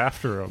whoever's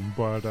after him.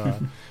 But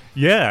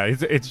yeah,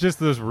 it's just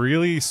this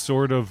really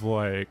sort of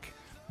like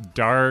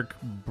dark,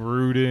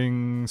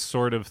 brooding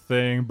sort of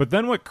thing. But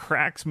then what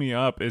cracks me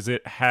up is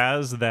it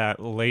has that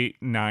late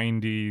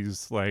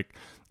 90s, like,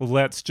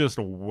 let's just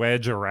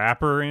wedge a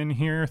rapper in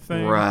here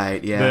thing.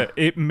 Right, yeah. That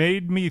it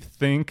made me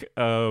think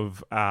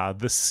of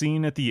the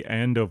scene at the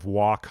end of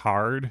Walk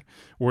Hard,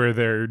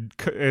 where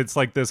it's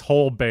like this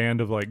whole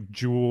band of like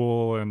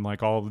Jewel and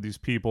like all of these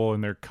people,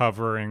 and they're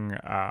covering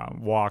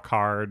Walk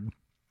Hard.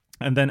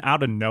 And then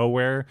out of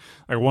nowhere,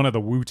 like one of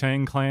the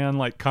Wu-Tang Clan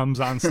like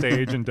comes on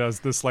stage and does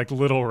this like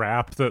little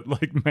rap that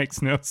like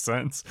makes no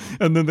sense.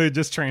 And then they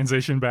just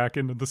transition back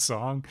into the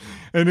song.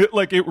 And it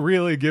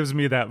really gives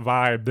me that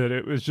vibe that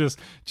it was just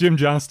Jim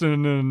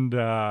Johnston and,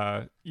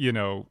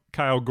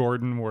 Kyle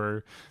Gordon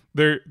were...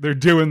 They're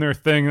doing their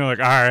thing. They're like,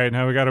 all right,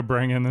 now we got to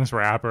bring in this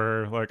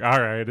rapper. Like, all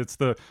right, it's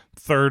the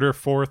third or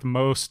fourth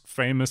most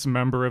famous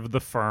member of the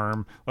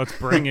firm. Let's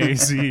bring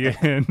AZ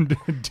in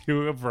to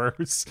do a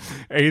verse.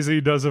 AZ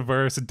does a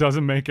verse. It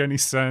doesn't make any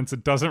sense.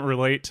 It doesn't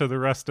relate to the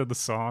rest of the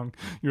song.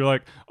 You're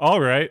like,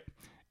 all right.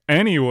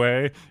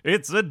 Anyway,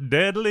 it's a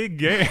deadly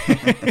game.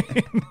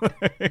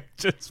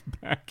 Just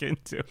back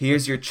into it.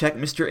 Here's your check,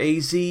 Mr.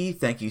 AZ.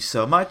 Thank you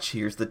so much.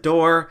 Here's the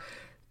door.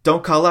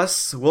 Don't call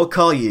us, we'll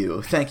call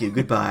you. Thank you,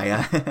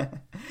 goodbye.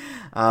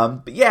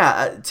 But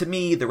yeah, to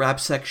me, the rap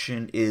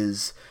section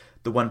is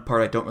the one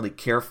part I don't really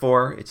care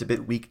for. It's a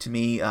bit weak to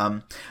me.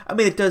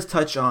 It does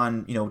touch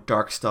on,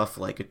 dark stuff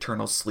like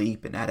eternal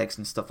sleep and addicts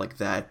and stuff like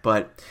that.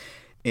 But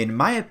in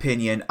my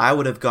opinion, I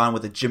would have gone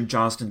with a Jim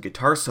Johnston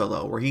guitar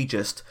solo where he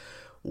just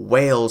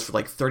wails for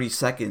like 30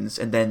 seconds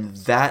and then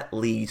that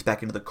leads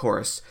back into the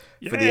chorus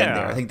for the end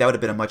there. I think that would have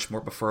been a much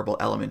more preferable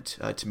element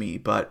to me.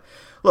 But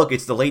look,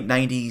 it's the late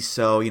 90s,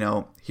 so,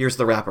 here's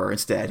the rapper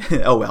instead.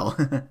 Oh, well.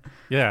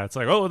 Yeah, it's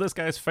like, oh, this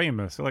guy's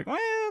famous. You're like,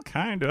 well,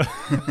 kind of.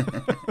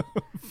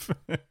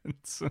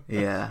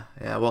 Yeah.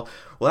 Well,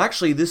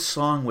 actually, this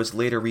song was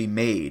later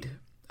remade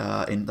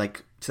in,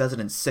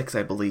 2006,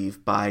 I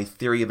believe, by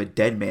Theory of a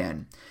Dead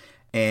Man.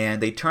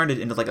 And they turned it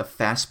into, a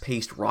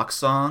fast-paced rock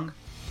song.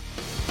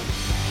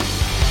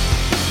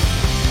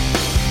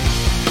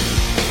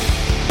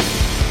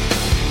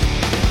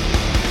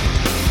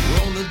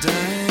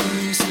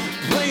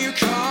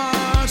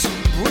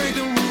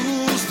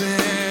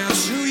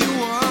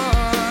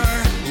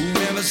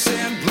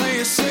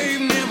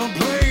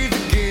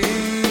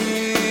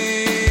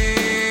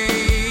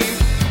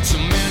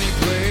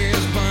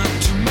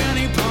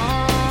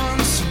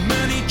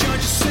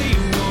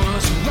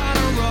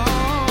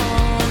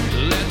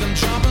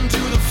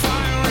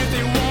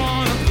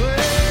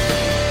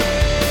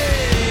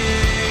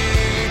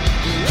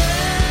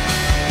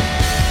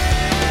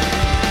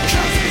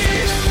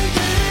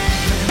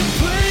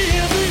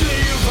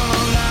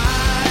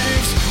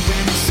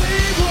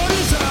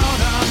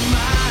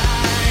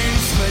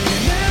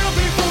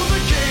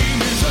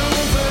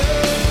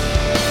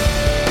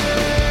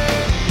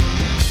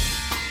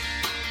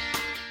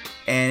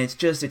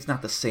 It's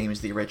not the same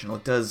as the original.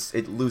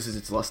 It loses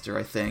its luster,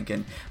 I think,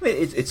 and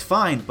it's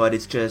fine, but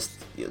it's just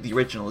the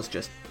original is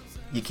just,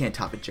 you can't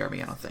top it,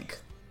 Jeremy. I don't think.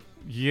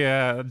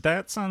 Yeah,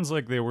 that sounds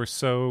like they were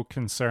so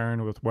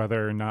concerned with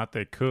whether or not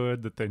they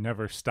could that they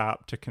never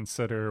stopped to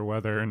consider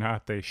whether or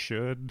not they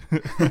should.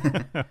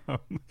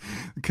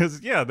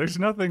 Because there's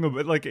nothing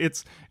about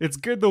it's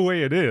good the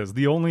way it is.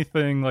 The only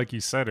thing, like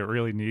you said, it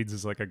really needs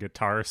is like a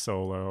guitar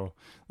solo.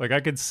 Like I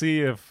could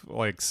see if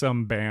like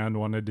some band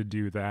wanted to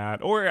do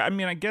that, or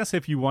I guess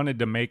if you wanted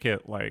to make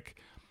it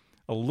like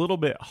a little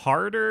bit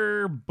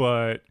harder,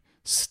 but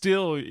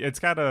still, you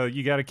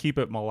gotta keep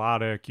it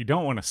melodic. You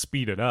don't want to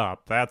speed it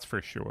up, that's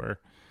for sure.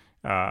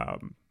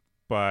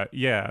 But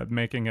yeah,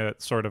 making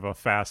it sort of a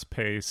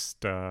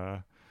fast-paced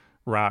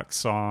rock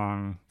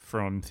song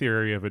from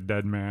Theory of a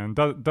Dead Man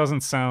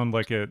doesn't sound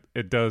like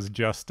it does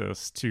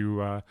justice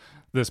to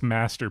this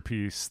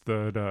masterpiece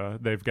that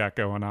they've got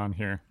going on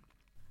here.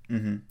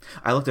 Mm-hmm.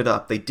 I looked it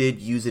up. They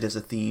did use it as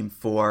a theme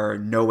for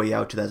No Way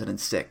Out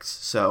 2006.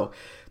 So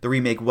the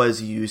remake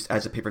was used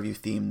as a pay-per-view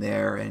theme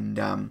there. And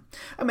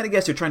I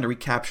guess they're trying to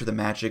recapture the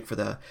magic for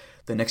the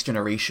next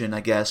generation, I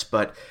guess.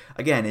 But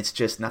again, it's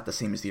just not the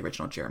same as the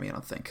original, Jeremy, I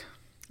don't think.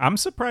 I'm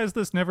surprised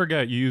this never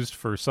got used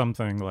for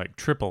something like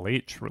Triple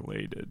H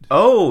related.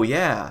 Oh,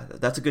 yeah.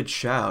 That's a good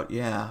shout.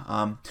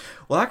 Yeah.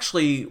 Well,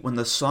 actually, when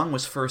the song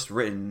was first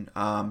written,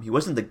 he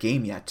wasn't in the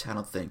game yet, I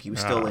don't think. He was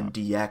still in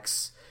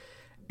DX.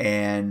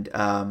 And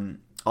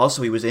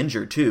Also, he was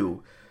injured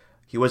too.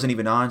 He wasn't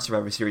even on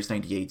Survivor Series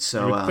 98.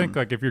 So you would think,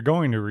 like, if you're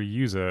going to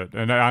reuse it,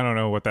 and I don't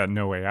know what that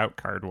No Way Out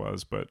card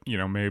was, but,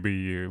 maybe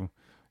you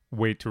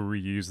wait to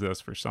reuse this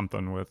for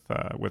something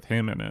with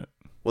him in it.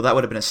 Well, that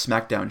would have been a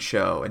SmackDown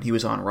show, and he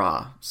was on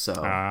Raw. So,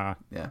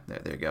 yeah,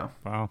 there you go.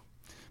 Wow.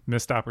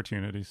 Missed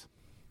opportunities.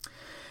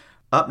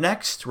 Up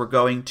next, we're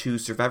going to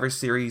Survivor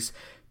Series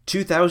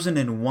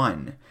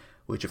 2001,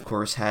 which, of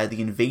course, had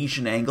the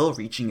invasion angle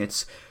reaching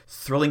its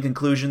thrilling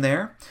conclusion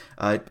there.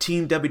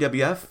 Team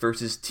WWF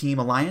versus Team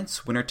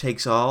Alliance, winner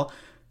takes all.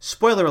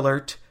 Spoiler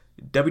alert,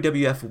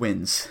 WWF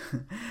wins.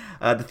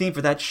 The theme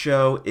for that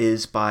show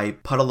is by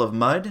Puddle of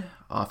Mudd,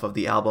 off of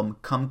the album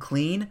Come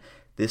Clean.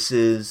 This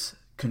is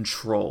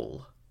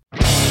Control.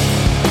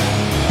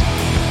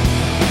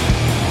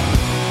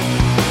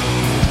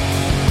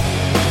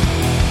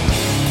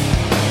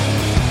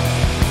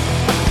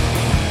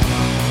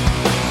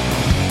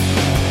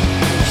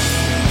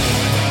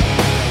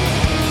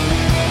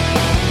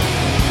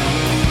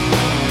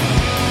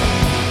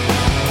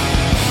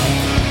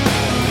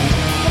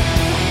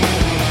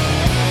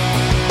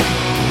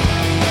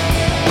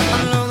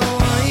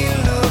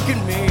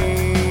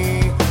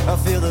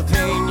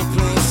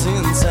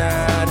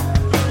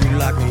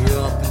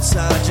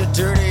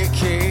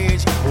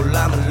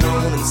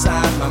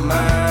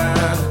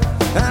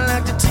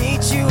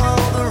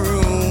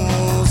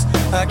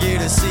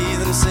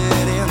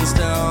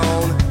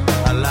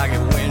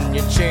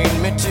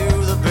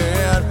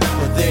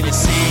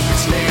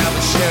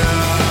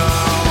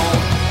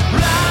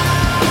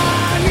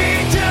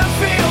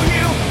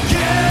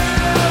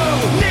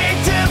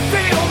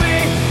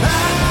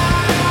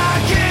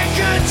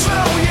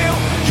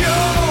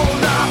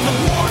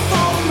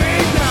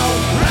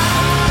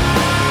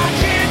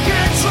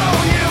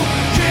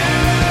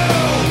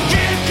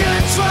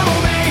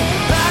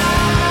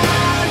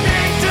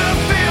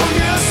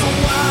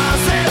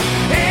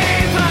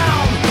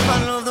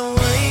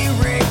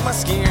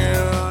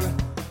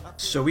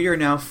 So we are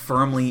now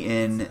firmly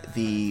in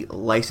the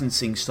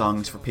licensing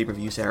songs for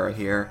pay-per-views era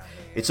here.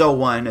 It's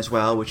 01 as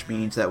well, which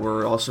means that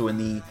we're also in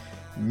the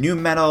new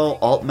metal,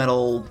 alt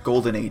metal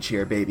golden age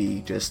here,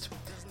 baby. Just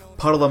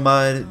Puddle of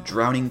Mudd,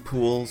 Drowning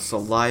Pool,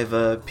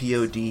 Saliva,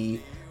 POD,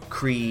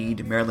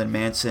 Creed, Marilyn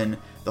Manson,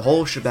 the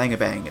whole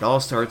shebang-a-bang. It all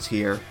starts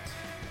here.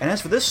 And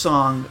as for this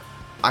song,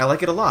 I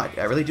like it a lot.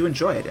 I really do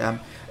enjoy it.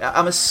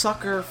 I'm a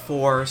sucker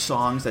for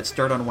songs that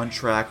start on one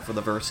track for the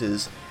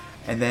verses,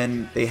 and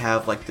then they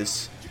have like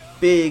this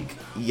big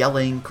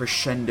yelling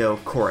crescendo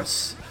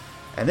chorus.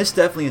 And this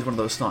definitely is one of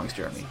those songs,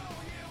 Jeremy.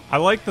 I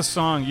like the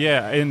song,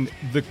 yeah, and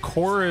the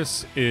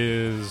chorus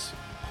is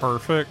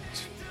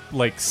perfect,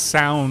 like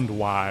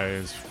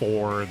sound-wise,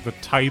 for the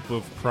type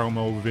of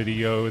promo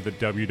video that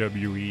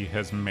WWE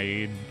has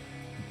made,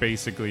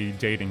 basically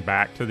dating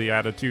back to the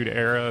Attitude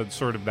Era. It's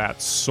sort of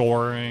that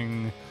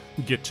soaring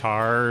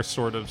guitar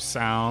sort of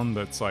sound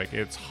that's like,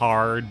 it's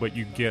hard, but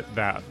you get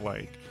that,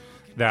 like,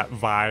 that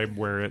vibe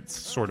where it's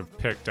sort of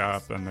picked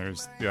up and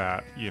there's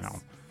that,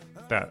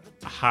 that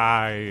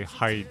high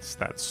heights,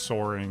 that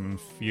soaring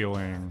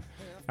feeling.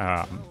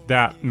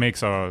 That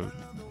makes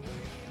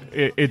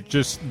it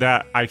just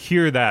that I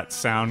hear that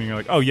sound and you're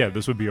like, oh yeah,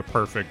 this would be a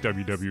perfect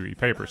WWE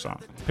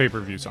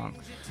pay-per-view song.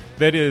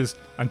 That is,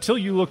 until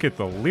you look at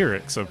the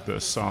lyrics of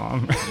this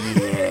song.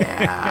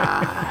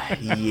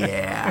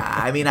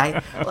 Yeah. I mean,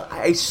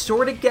 I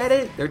sort of get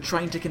it. They're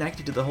trying to connect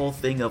it to the whole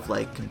thing of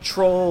like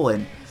control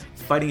and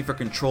fighting for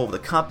control of the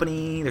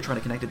company. They're trying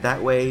to connect it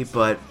that way,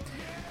 but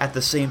at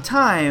the same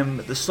time,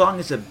 the song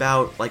is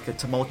about like a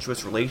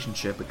tumultuous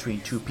relationship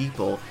between two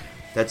people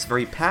that's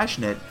very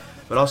passionate,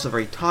 but also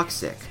very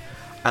toxic.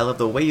 I love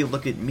the way you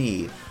look at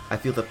me. I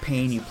feel the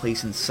pain you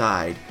place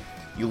inside.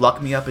 You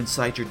lock me up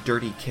inside your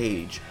dirty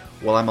cage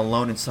while I'm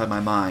alone inside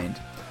my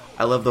mind.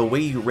 I love the way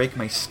you rake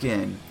my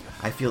skin.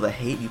 I feel the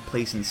hate you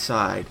place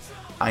inside.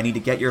 I need to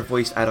get your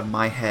voice out of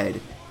my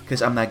head,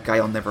 'cause I'm that guy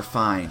I'll never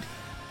find.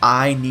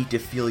 I need to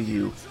feel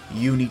you.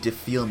 You need to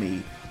feel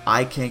me.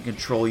 I can't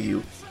control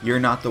you. You're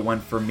not the one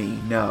for me.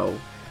 No.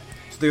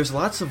 So there's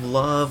lots of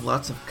love,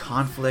 lots of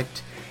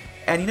conflict,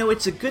 and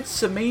it's a good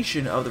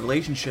summation of the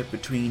relationship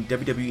between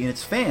WWE and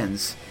its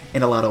fans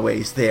in a lot of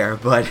ways there.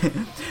 But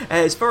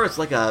as far as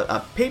like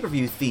a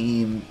pay-per-view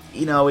theme,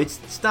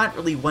 it's not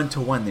really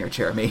one-to-one there,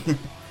 Jeremy.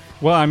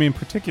 Well, I mean,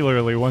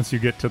 particularly once you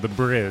get to the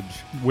bridge,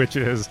 which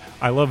is,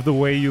 I love the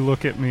way you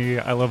look at me,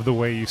 I love the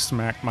way you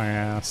smack my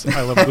ass,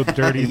 I love the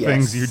dirty Yes.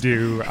 things you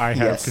do, I have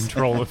Yes.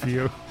 control of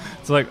you.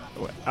 It's like,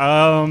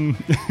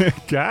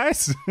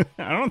 guys,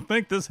 I don't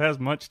think this has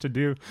much to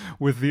do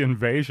with the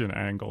invasion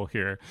angle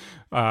here.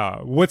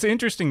 What's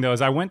interesting, though,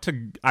 is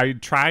I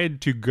tried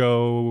to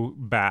go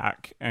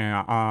back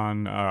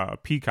on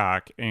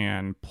Peacock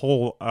and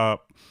pull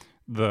up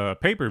the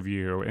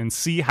pay-per-view and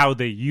see how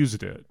they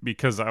used it,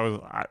 because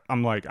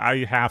I'm like,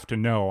 I have to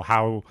know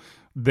how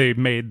they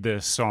made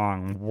this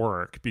song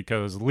work,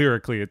 because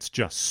lyrically it's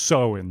just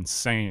so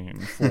insane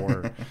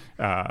for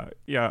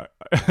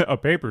a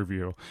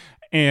pay-per-view.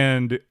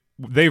 And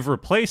they've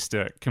replaced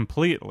it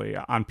completely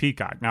on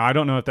Peacock. Now, I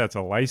don't know if that's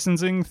a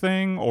licensing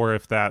thing or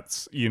if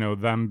that's,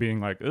 them being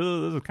like,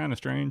 oh, this is kind of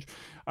strange.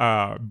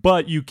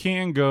 But you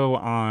can go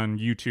on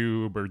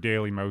YouTube or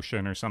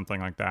Dailymotion or something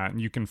like that,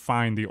 and you can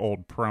find the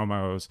old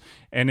promos.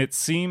 And it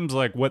seems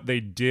like what they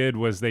did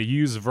was they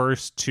use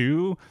verse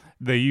 2,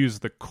 they use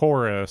the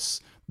chorus,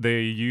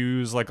 they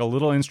use like a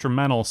little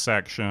instrumental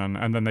section,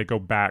 and then they go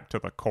back to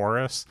the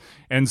chorus.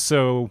 And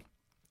so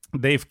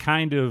they've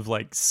kind of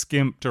like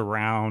skimped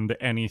around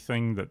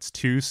anything that's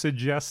too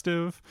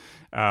suggestive.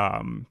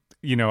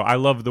 I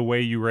love the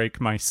way you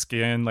rake my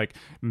skin. Like,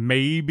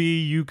 maybe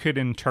you could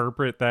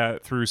interpret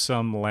that through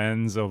some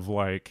lens of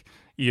like,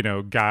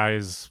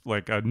 guys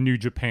like a New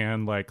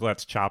Japan, like,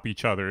 let's chop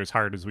each other as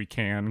hard as we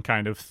can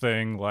kind of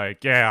thing.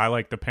 Like, yeah, I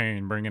like the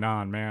pain, bring it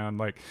on, man.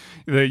 Like,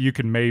 that you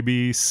can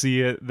maybe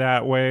see it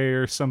that way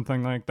or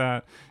something like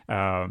that.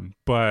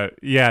 But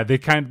yeah,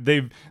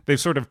 they've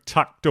sort of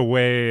tucked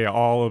away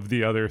all of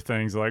the other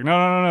things. Like,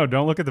 no,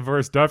 don't look at the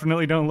verse.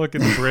 Definitely don't look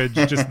at the bridge.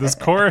 Just this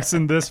chorus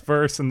and this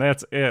verse, and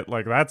that's it.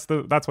 Like, that's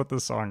what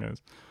this song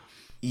is.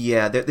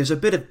 Yeah, there's a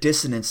bit of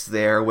dissonance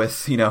there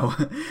with,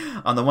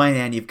 on the one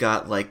hand, you've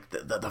got, like,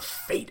 the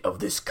fate of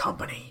this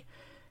company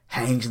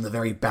hangs in the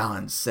very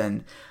balance,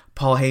 and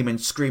Paul Heyman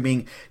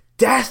screaming,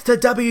 death to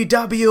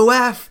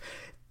WWF,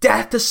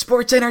 death to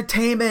sports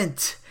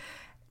entertainment.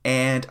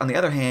 And on the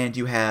other hand,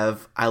 you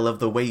have, I love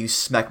the way you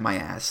smack my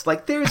ass.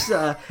 Like, there's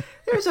a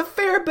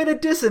fair bit of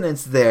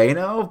dissonance there,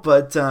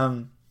 but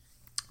then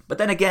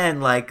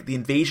again, like, the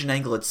invasion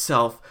angle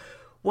itself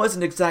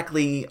wasn't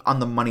exactly on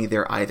the money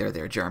there either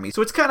there, Jeremy.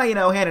 So it's kind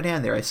of, hand in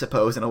hand there, I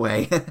suppose, in a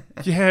way.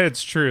 Yeah,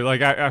 it's true.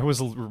 Like, I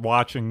was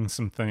watching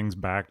some things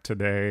back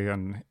today,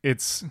 and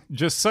it's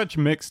just such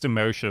mixed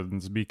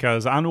emotions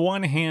because on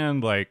one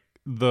hand, like,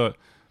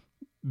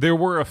 there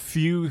were a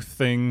few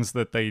things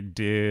that they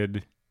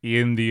did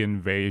in the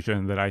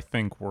invasion that I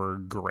think were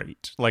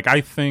great. Like, I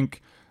think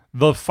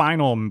the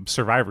final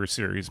Survivor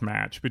Series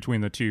match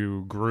between the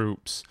two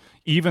groups,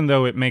 even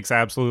though it makes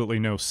absolutely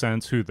no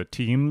sense who the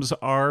teams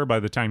are by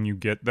the time you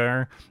get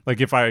there.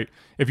 Like,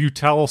 if you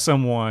tell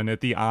someone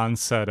at the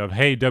onset of,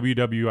 hey,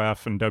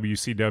 WWF and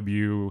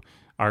WCW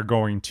are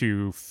going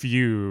to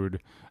feud,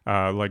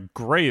 like,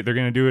 great, they're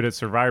going to do it at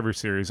Survivor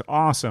Series,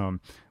 awesome.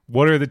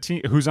 What are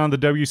the who's on the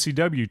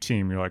WCW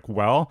team? You're like,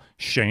 well,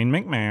 Shane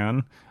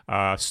McMahon,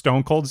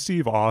 Stone Cold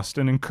Steve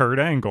Austin, and Kurt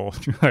Angle.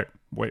 You're like,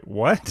 wait,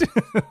 what?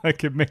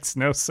 Like, it makes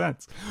no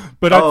sense.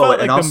 But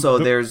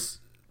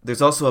there's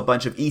also a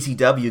bunch of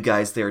ECW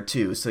guys there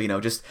too,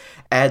 so just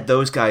add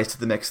those guys to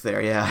the mix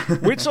there, yeah.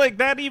 Which, like,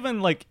 that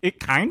even, like,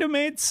 it kind of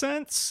made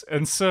sense,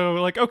 and so,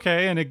 like,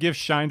 okay, and it gives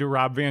shine to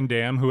Rob Van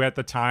Dam, who at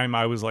the time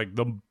I was like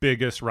the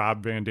biggest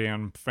Rob Van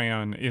Dam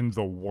fan in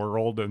the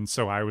world, and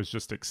so I was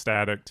just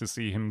ecstatic to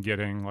see him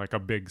getting like a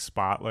big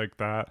spot like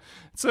that.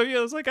 So yeah,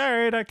 I was like, all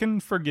right, I can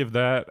forgive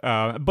that.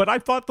 But I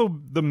thought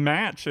the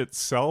match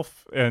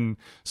itself and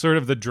sort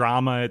of the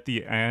drama at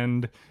the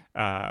end,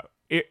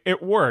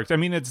 It worked. I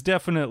mean, it's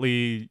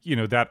definitely,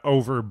 that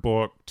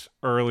overbooked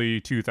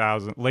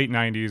late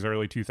 90s,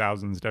 early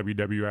 2000s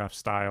WWF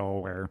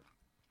style where,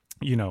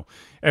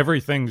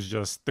 everything's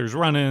just, there's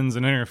run-ins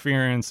and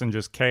interference and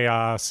just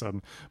chaos.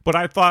 But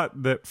I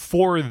thought that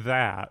for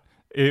that,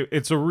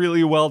 it's a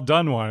really well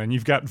done one. And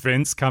you've got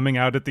Vince coming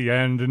out at the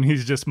end and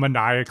he's just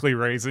maniacally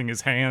raising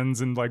his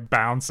hands and like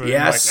bouncing.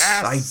 Yes,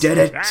 like, yes I did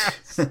it.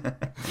 Yes.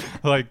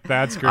 Like,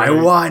 that's great. I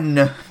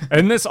won.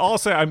 And this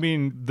also, I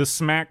mean, the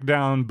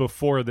SmackDown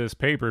before this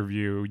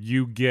pay-per-view,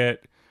 you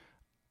get,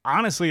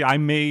 honestly,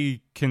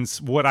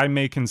 what I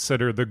may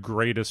consider the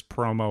greatest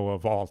promo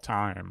of all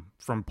time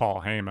from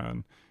Paul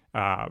Heyman.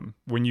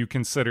 When you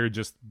consider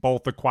just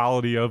both the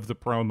quality of the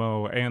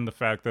promo and the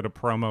fact that a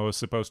promo is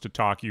supposed to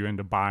talk you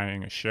into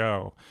buying a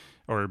show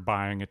or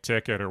buying a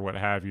ticket or what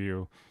have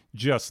you,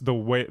 just the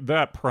way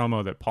that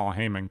promo that Paul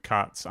Heyman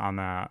cuts on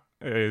that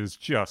is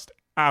just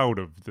out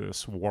of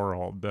this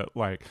world, that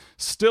like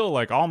still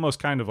like almost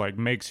kind of like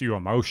makes you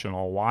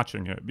emotional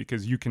watching it,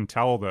 because you can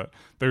tell that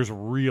there's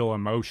real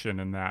emotion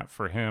in that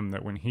for him,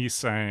 that when he's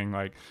saying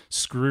like,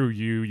 screw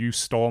you, you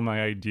stole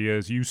my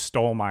ideas, you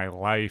stole my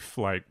life,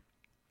 like,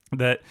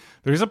 that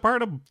there's a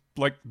part of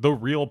like the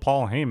real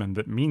Paul Heyman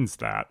that means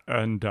that,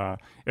 and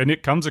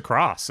it comes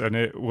across, and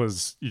it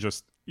was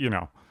just,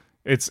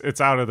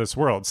 it's out of this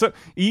world. So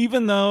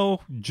even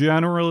though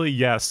generally,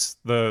 yes,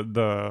 that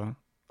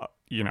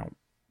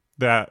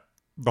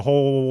the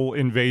whole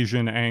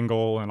invasion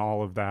angle and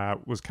all of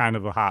that was kind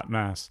of a hot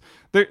mess,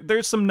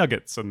 there's some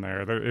nuggets in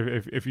there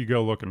if you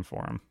go looking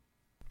for them.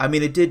 I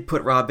mean, it did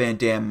put Rob Van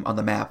Dam on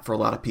the map for a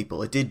lot of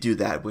people. It did do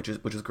that, which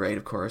is great,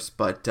 of course,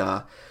 but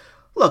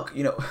look,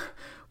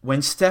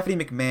 when Stephanie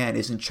McMahon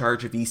is in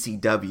charge of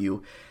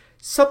ECW,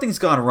 something's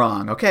gone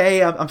wrong,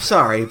 okay? I'm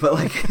sorry, but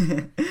like,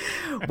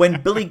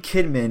 when Billy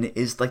Kidman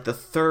is like the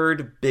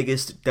third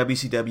biggest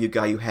WCW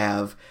guy you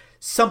have,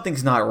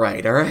 something's not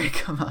right, all right?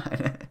 Come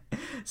on.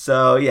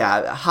 So,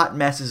 yeah, hot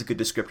mess is a good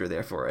descriptor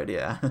there for it,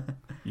 yeah.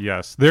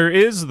 Yes. There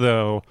is,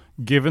 though,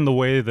 given the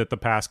way that the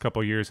past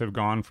couple years have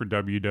gone for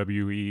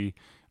WWE,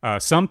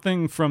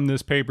 something from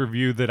this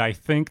pay-per-view that I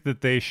think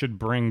that they should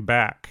bring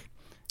back.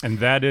 And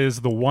that is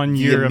the 1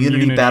 year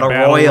immunity battle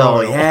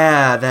royal.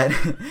 Yeah,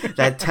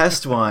 that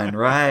test one,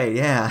 right?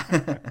 Yeah.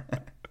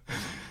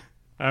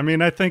 I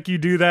mean, I think you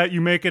do that,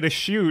 you make it a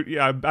shoot.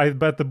 Yeah, I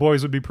bet the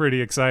boys would be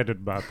pretty excited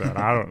about that.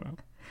 I don't know.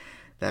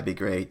 That'd be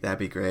great.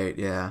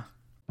 Yeah.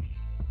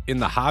 In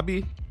the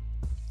hobby,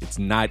 it's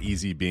not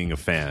easy being a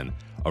fan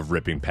of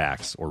ripping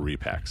packs or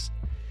repacks.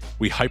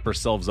 We hype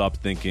ourselves up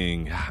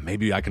thinking,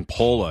 maybe I can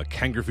pull a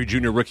Ken Griffey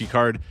Jr. rookie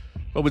card,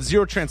 but with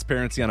zero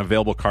transparency on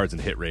available cards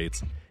and hit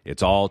rates,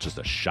 it's all just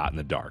a shot in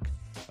the dark.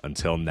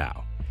 Until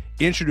now.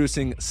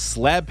 Introducing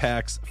slab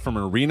packs from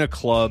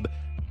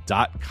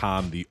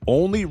arenaclub.com, the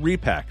only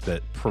repack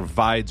that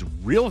provides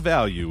real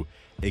value,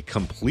 a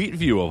complete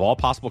view of all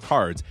possible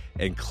cards,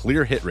 and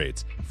clear hit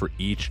rates for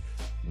each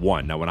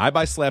one. Now, when I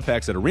buy slab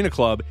packs at Arena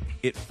Club,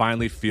 it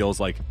finally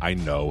feels like I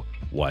know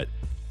what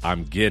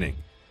I'm getting.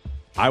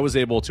 I was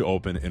able to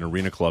open an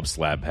Arena Club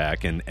slab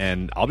pack, and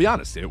I'll be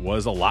honest, it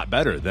was a lot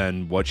better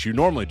than what you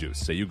normally do.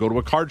 Say you go to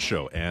a card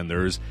show, and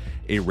there's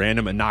a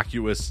random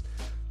innocuous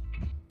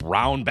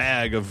brown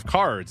bag of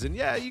cards, and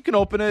yeah, you can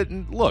open it,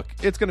 and look,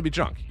 it's going to be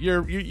junk.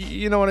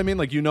 You know what I mean?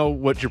 Like, you know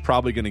what you're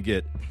probably going to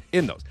get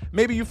in those.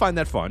 Maybe you find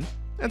that fun,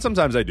 and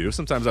sometimes I do.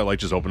 Sometimes I like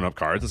just opening up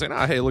cards and saying,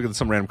 hey, look at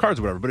some random cards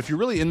or whatever. But if you're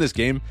really in this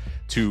game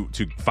to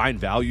find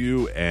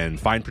value and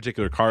find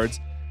particular cards,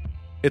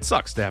 it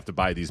sucks to have to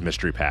buy these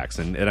mystery packs,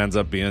 and it ends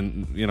up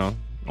being,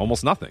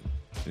 almost nothing.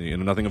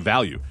 Nothing of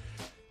value.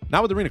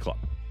 Not with Arena Club.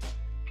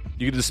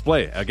 You can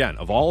display, again,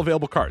 of all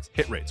available cards,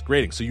 hit rates,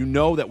 grading, so you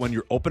know that when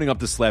you're opening up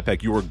this slab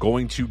pack, you are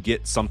going to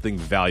get something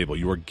valuable.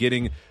 You are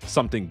getting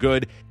something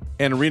good.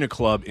 And Arena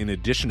Club, in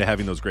addition to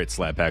having those great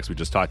slab packs we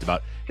just talked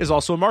about, is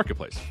also a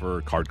marketplace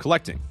for card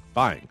collecting,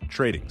 buying,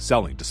 trading,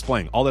 selling,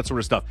 displaying, all that sort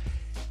of stuff.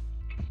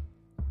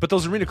 But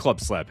those Arena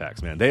Club slab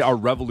packs, man, they are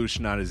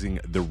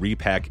revolutionizing the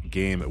repack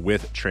game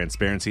with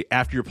transparency.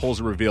 After your pulls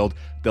are revealed,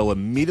 they'll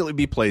immediately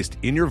be placed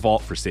in your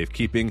vault for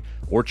safekeeping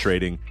or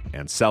trading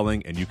and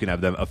selling, and you can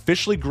have them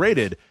officially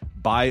graded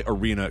by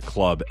Arena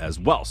Club as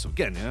well. So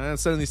again,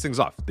 sending these things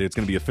off, it's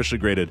going to be officially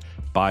graded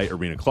by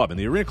Arena Club. And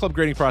the Arena Club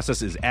grading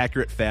process is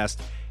accurate, fast,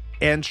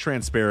 and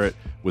transparent,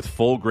 with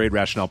full grade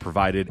rationale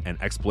provided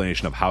and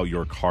explanation of how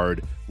your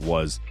card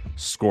was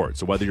scored.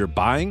 So whether you're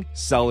buying,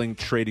 selling,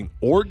 trading,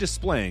 or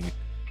displaying,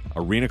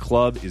 Arena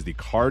Club is the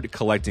card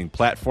collecting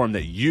platform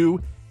that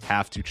you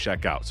have to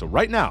check out. So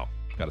right now,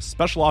 I've got a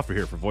special offer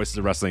here for Voices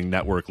of Wrestling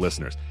Network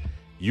listeners.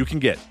 You can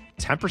get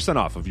 10%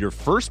 off of your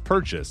first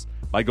purchase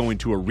by going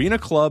to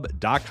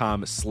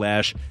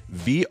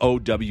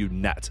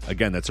arenaclub.com/VOWnet.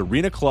 Again, that's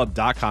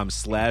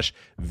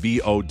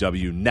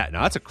arenaclub.com/VOWnet.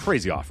 Now, that's a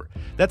crazy offer.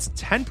 That's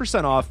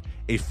 10% off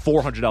a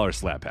 $400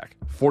 slab pack.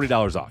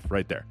 $40 off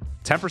right there.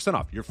 10%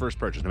 off your first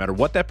purchase. No matter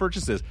what that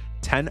purchase is,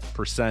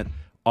 10%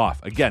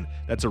 off. Again,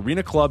 that's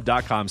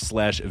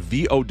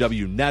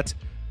arenaclub.com/VOWnet.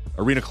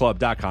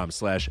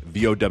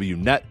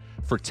 arenaclub.com/VOWnet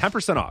for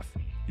 10% off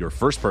your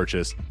first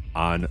purchase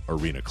on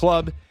Arena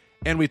Club.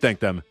 And we thank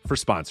them for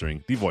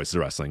sponsoring the Voices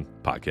of Wrestling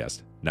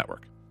Podcast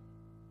Network.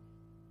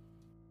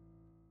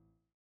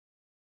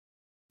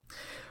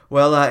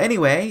 Well,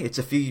 anyway, it's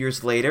a few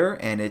years later,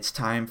 and it's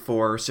time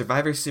for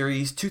Survivor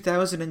Series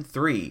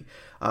 2003,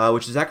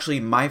 which is actually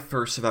my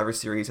first Survivor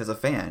Series as a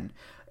fan.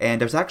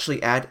 And I was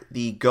actually at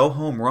the Go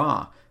Home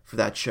Raw for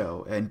that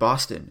show in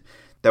Boston.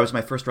 That was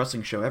my first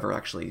wrestling show ever,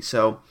 actually.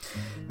 So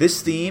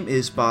this theme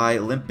is by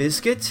Limp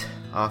Bizkit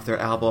off their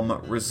album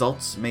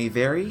Results May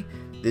Vary.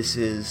 This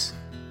is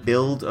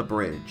Build a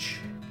Bridge.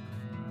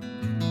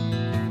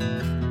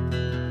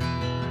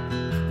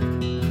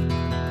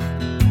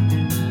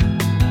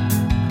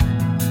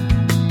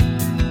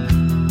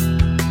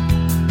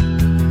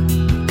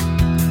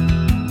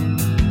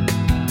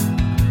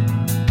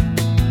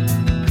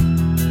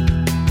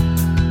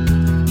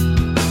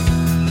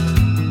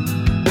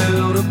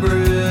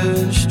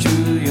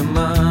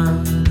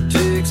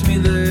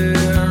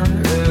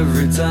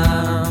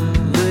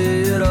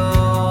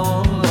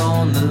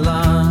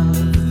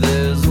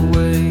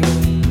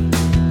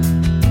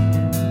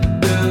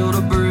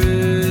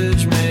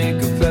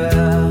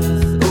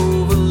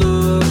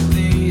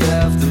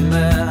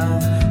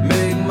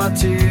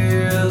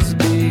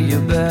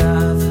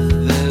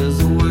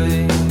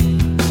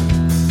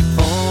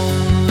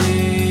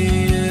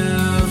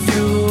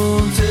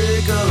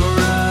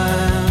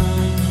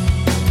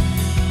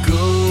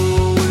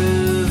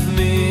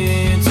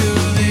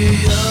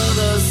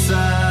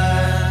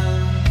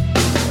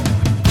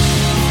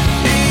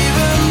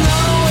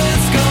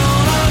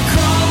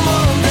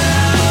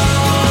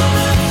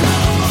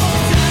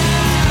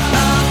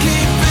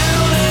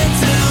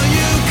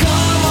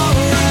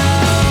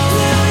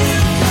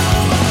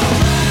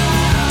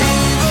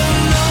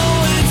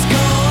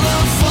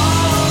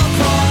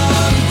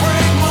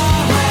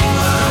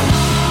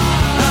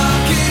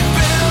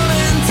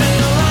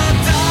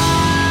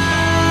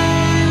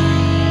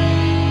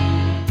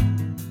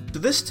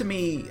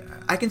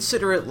 I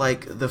consider it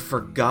like the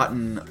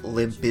forgotten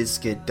Limp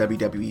Bizkit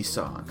WWE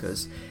song,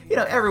 because,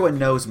 everyone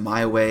knows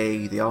My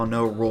Way, they all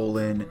know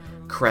Rollin',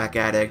 Crack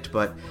Addict,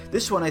 but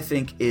this one I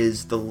think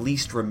is the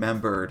least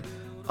remembered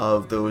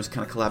of those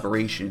kind of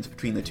collaborations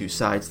between the two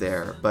sides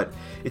there. But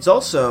it's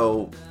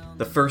also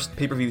the first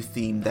pay-per-view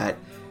theme that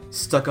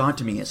stuck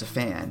onto me as a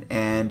fan,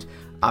 and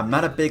I'm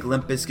not a big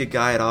Limp Bizkit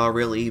guy at all,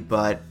 really,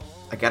 but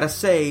I gotta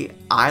say,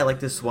 I like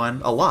this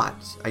one a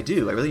lot. I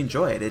do. I really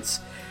enjoy it.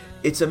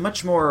 It's a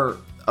much more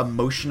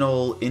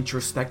emotional,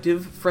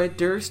 introspective Fred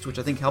Durst, which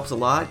I think helps a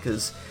lot,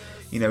 because,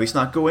 he's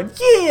not going,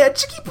 yeah,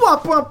 chicky blah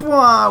blah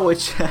blah,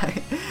 which,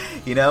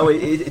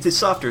 it's a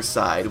softer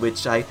side,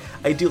 which I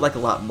do like a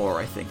lot more,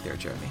 I think, there,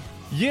 Jeremy.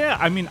 Yeah,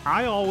 I mean,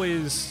 I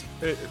always...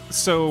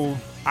 So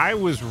I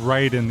was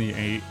right in the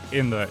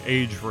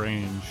age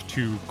range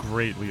to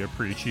greatly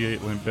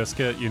appreciate Limp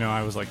Bizkit.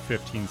 I was like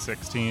 15,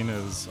 16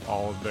 as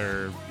all of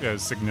their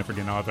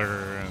Significant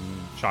Other and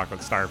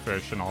Chocolate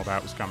Starfish and all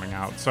that was coming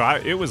out. So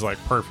it was like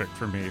perfect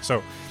for me.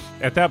 So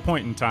at that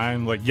point in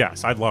time, like,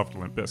 yes, I loved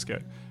Limp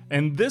Bizkit.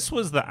 And this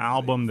was the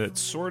album that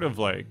sort of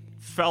like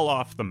fell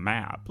off the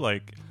map.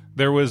 Like,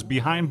 there was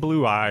Behind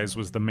Blue Eyes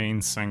was the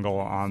main single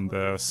on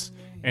this,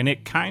 and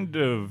it kind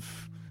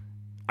of...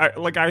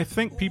 I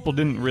think people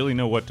didn't really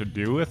know what to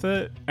do with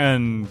it,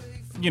 and,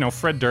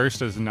 Fred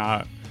Durst is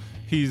not,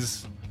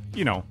 he's,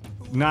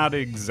 not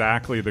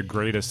exactly the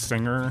greatest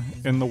singer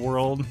in the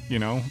world,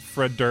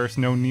 Fred Durst,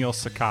 no Neil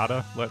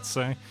Cicada, let's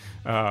say,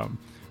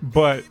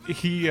 but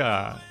he,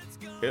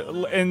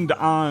 and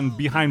on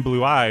Behind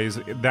Blue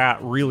Eyes, that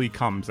really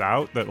comes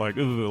out, that,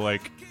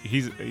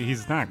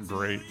 he's not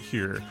great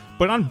here,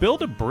 but on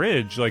Build a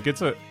Bridge,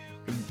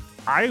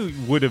 I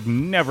would have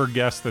never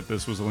guessed that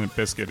this was Limp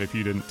Bizkit if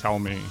you didn't tell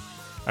me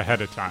ahead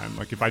of time.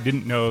 Like, if I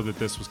didn't know that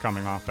this was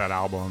coming off that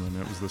album and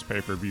it was this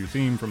pay-per-view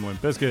theme from Limp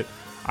Bizkit,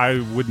 I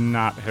would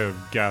not have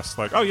guessed,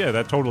 like, oh yeah,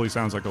 that totally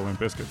sounds like a Limp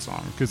Bizkit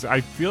song. Because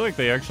I feel like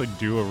they actually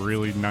do a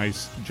really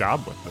nice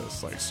job with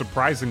this. Like,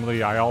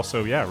 surprisingly, I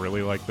also,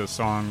 really like this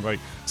song, like,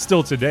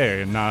 still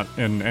today, and not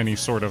in any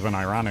sort of an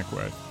ironic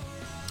way.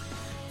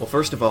 Well,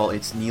 first of all,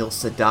 it's Neil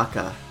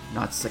Sedaka,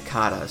 not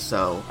Cicada,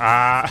 so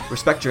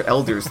respect your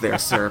elders there,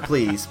 sir,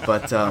 please.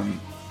 But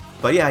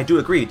yeah, I do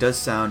agree. It does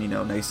sound,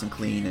 nice and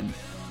clean and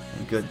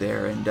good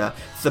there. And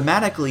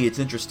thematically, it's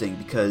interesting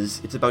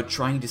because it's about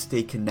trying to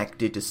stay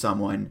connected to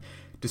someone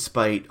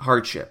despite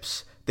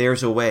hardships.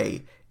 There's a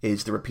way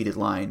is the repeated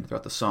line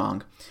throughout the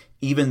song.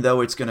 Even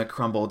though it's going to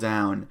crumble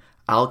down,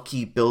 I'll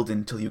keep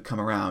building till you come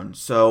around.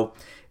 So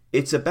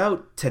it's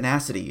about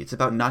tenacity. It's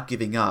about not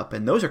giving up.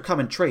 And those are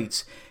common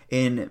traits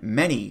in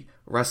many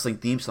wrestling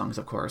theme songs,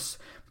 of course,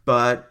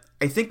 but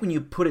I think when you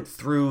put it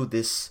through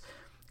this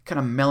kind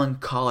of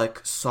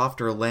melancholic,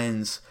 softer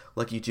lens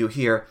like you do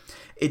here,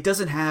 it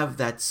doesn't have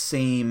that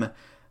same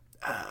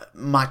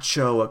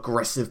macho,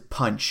 aggressive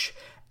punch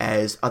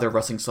as other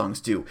wrestling songs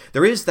do.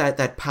 There is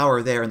that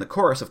power there in the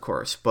chorus, of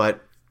course,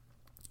 but,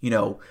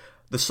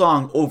 the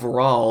song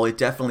overall, it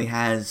definitely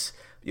has,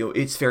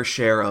 its fair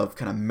share of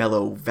kind of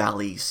mellow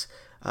valleys,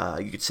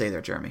 you could say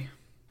there, Jeremy.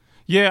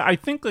 Yeah, I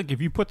think, like,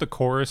 if you put the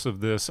chorus of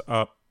this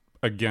up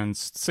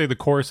against, say, the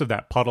chorus of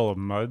that Puddle of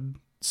Mud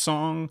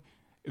song,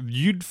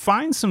 you'd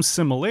find some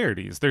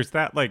similarities. There's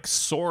that, like,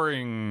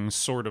 soaring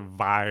sort of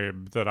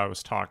vibe that I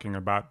was talking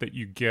about that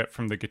you get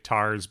from the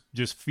guitars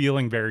just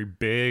feeling very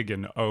big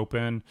and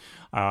open.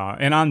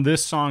 And on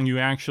this song, you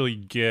actually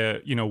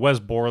get, Wes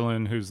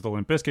Borland, who's the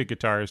Limp Bizkit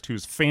guitarist,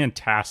 who's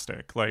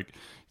fantastic. Like,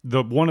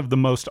 one of the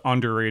most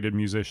underrated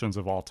musicians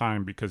of all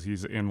time because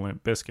he's in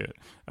Limp Bizkit,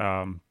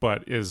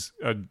 but is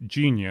a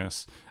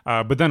genius.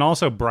 But then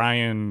also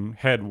Brian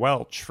Head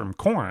Welch from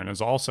Korn is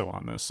also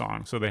on this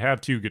song. So they have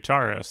two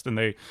guitarists and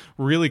they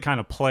really kind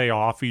of play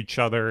off each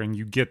other, and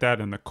you get that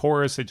in the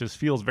chorus. It just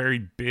feels very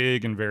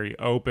big and very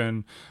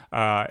open.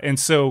 And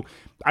so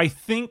I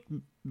think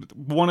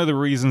one of the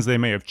reasons they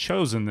may have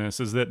chosen this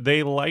is that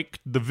they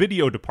the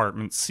video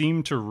department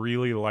seemed to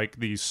really like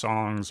these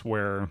songs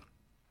where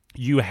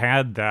you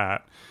had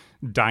that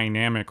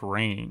dynamic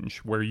range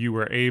where you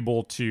were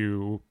able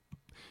to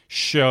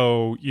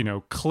show,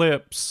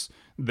 clips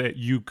that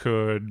you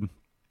could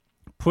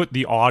put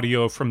the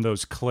audio from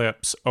those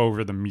clips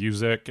over the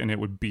music and it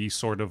would be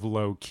sort of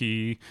low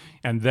key.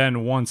 And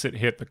then once it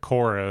hit the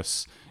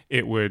chorus,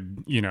 it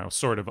would,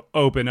 sort of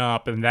open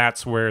up, and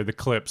that's where the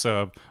clips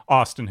of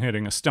Austin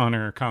hitting a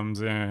stunner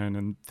comes in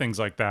and things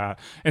like that.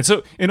 And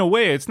so, in a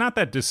way, it's not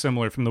that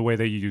dissimilar from the way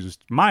they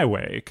used My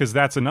Way, because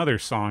that's another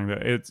song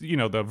that it's,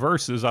 the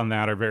verses on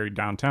that are very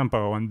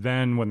down-tempo, and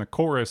then when the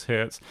chorus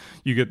hits,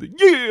 you get the,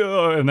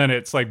 yeah, and then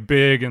it's, like,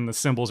 big, and the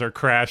cymbals are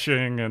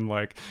crashing, and,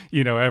 like,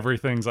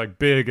 everything's, like,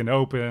 big and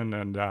open,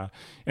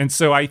 and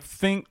so I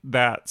think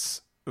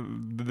that's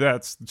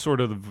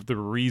sort of the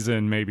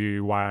reason maybe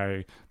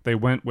why they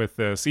went with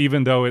this,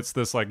 even though it's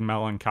this like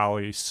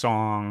melancholy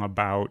song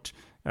about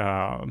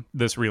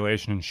this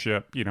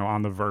relationship,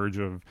 on the verge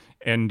of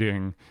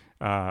ending.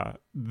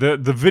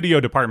 the video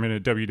department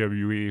at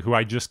WWE, who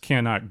I just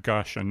cannot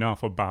gush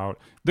enough about,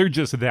 they're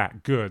just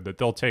that good that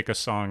they'll take a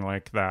song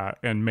like that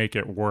and make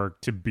it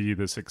work to be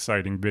this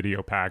exciting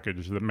video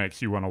package that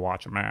makes you want to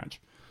watch a match.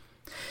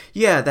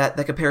 Yeah,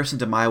 that comparison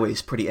to My Way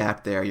is pretty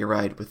apt there. You're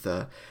right, with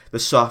the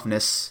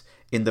softness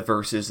in the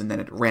verses, and then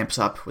it ramps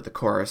up with the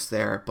chorus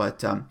there.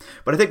 But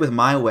I think with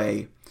My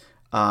Way,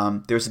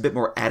 there's a bit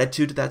more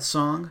attitude to that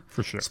song,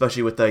 for sure.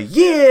 Especially with the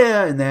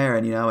yeah in there,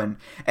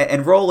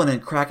 and Rollin'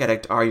 and Crack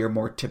Addict are your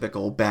more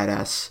typical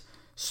badass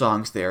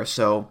songs there.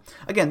 So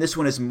again, this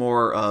one is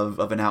more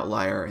of an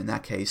outlier in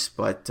that case,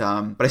 but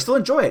I still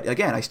enjoy it.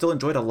 Again, I still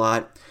enjoy it a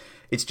lot.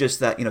 It's just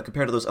that,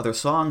 compared to those other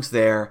songs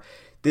there,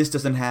 this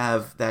doesn't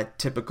have that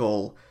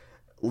typical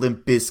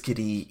Limp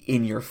Bizkit-y,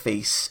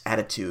 in-your-face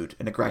attitude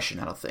and aggression,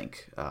 I don't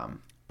think.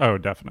 Oh,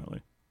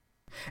 definitely.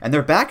 And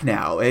they're back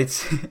now.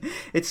 It's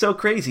so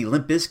crazy.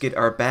 Limp Bizkit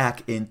are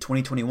back in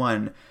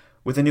 2021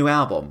 with a new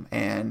album,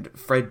 and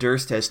Fred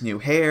Durst has new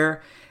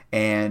hair,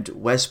 and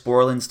Wes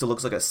Borland still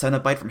looks like a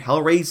Cenobite from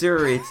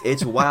Hellraiser.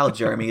 It's wild,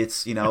 Jeremy.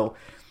 It's,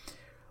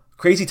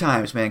 crazy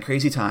times, man.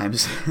 Crazy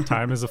times.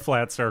 Time is a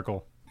flat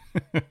circle.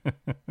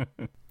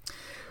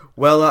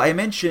 Well, I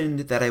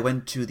mentioned that I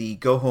went to the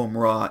Go Home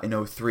Raw in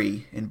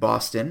 2003 in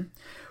Boston.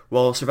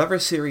 Well, Survivor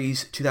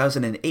Series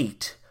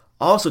 2008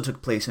 also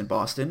took place in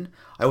Boston.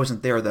 I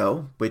wasn't there,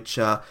 though, which,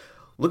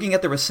 looking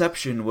at the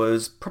reception,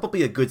 was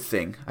probably a good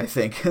thing, I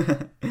think.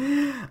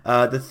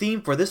 The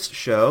theme for this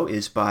show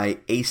is by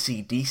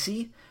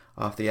AC/DC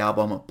off the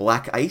album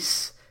Black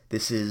Ice.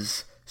 This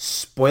is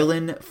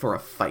Spoilin' for a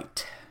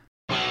Fight.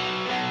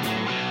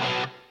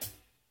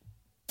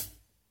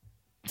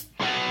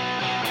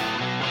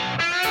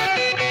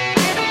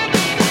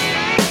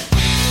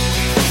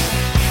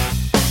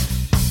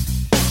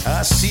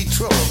 I see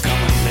trouble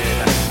coming,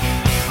 man.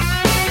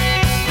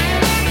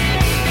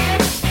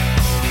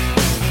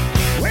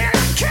 When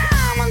I'm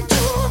coming to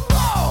a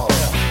ball,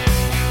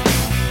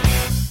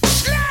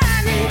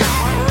 sliding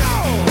down the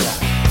road,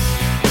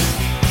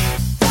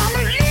 from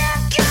the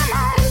left, come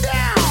on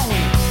down.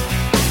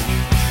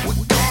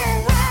 We're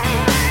gonna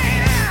run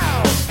right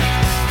out.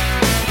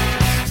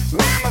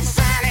 I'm a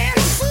fighting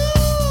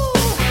fool,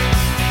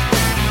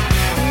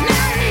 and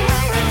I'm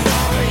hungry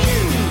for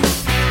you.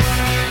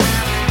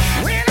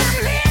 When I'm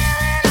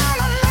living on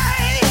a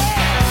lie,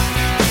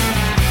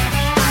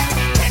 I'm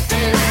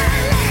protecting my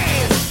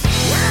life.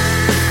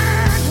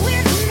 Ride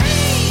with me.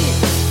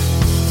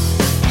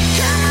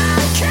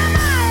 Come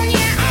on,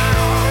 yeah,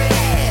 oh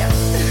yeah.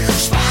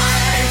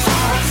 Spotted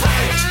for a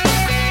fight.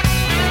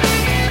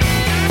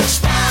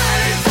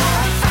 Spotted for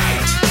a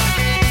fight.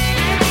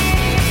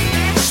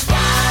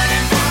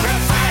 Spotted for a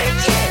fight,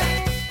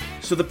 yeah.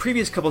 So the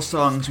previous couple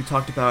songs, we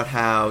talked about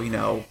how,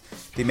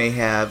 they may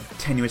have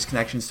tenuous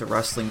connections to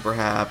wrestling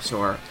perhaps,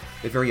 or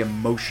they're very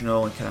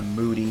emotional and kind of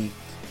moody.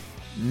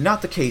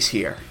 Not the case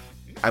here.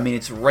 I mean,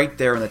 it's right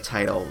there in the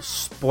title,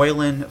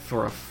 Spoilin'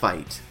 for a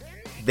Fight.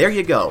 There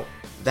you go.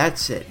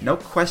 That's it. No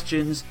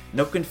questions,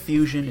 no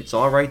confusion. It's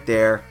all right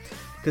there.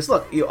 Because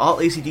look, all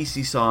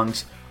AC/DC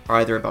songs are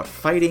either about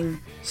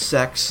fighting,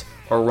 sex,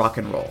 or rock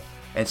and roll.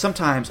 And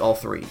sometimes all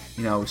three,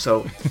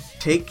 So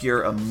take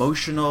your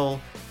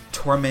emotional,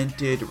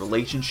 tormented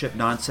relationship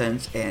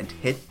nonsense and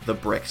hit the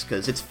bricks,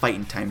 because it's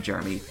fighting time,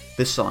 Jeremy.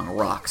 This song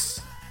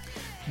rocks.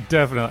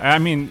 Definitely. I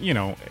mean,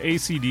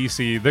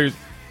 AC/DC,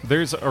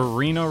 there's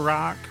arena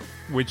rock,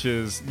 which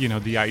is,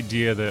 the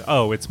idea that,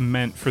 it's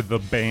meant for the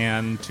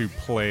band to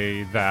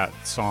play that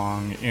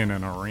song in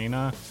an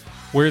arena.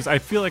 Whereas I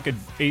feel like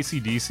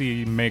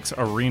AC/DC makes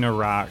arena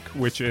rock,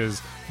 which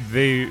is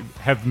they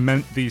have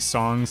meant these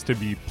songs to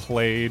be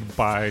played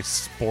by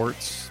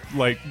sports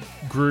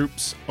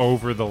groups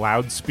over the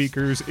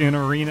loudspeakers in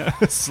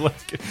arenas.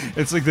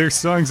 It's like their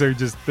songs are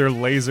just, they're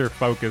laser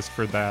focused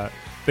for that.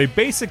 They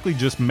basically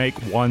just make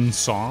one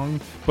song,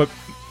 but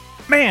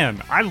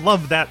man, I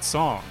love that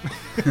song.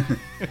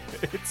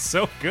 It's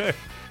so good.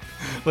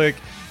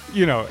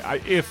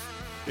 If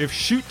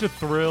Shoot to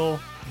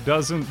Thrill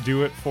doesn't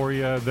do it for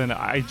you, then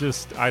I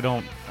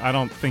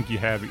don't think you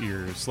have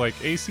ears. Like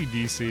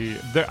AC/DC,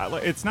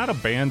 it's not a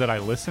band that I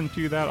listen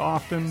to that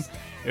often.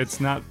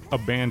 It's not a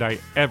band I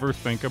ever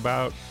think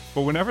about.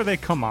 But whenever they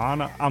come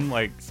on, I'm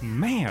like,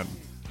 man,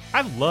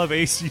 I love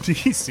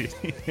AC/DC.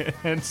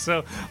 And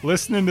so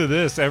listening to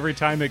this every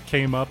time it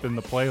came up in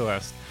the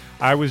playlist,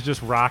 I was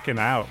just rocking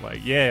out. Like,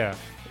 yeah,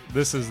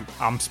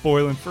 I'm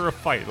spoiling for a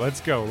fight.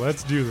 Let's go.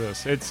 Let's do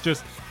this.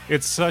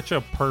 It's such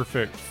a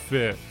perfect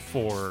fit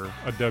for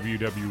a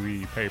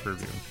WWE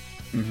pay-per-view.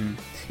 Mm-hmm.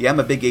 Yeah, I'm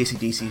a big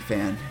AC/DC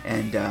fan,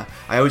 and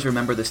I always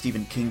remember the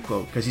Stephen King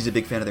quote, because he's a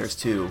big fan of theirs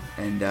too,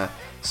 and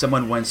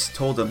someone once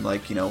told him,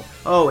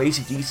 oh,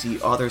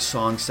 AC/DC, all their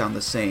songs sound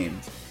the same,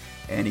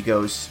 and he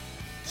goes,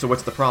 so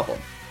what's the problem?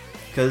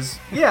 Because,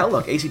 yeah,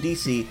 look,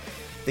 AC/DC,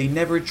 they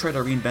never try to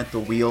reinvent the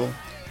wheel.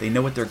 They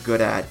know what they're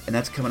good at, and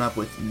that's coming up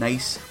with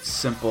nice,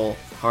 simple,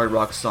 hard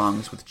rock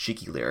songs with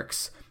cheeky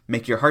lyrics.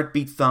 Make your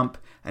heartbeat thump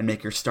and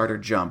make your starter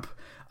jump.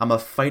 I'm a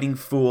fighting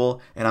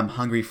fool, and I'm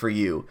hungry for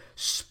you.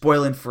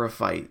 Spoilin' for a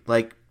fight.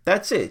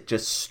 That's it.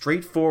 Just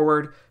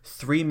straightforward,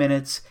 3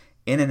 minutes,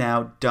 in and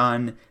out,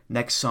 done,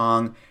 next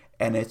song,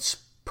 and it's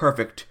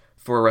perfect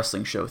for a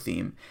wrestling show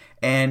theme.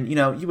 And,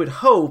 you would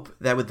hope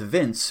that with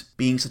Vince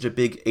being such a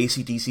big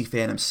AC/DC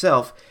fan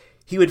himself,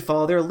 he would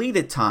follow their lead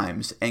at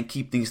times and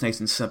keep things nice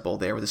and simple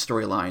there with the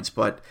storylines,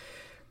 but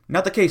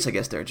not the case, I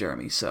guess, there,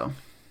 Jeremy, so...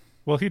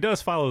 Well, he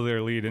does follow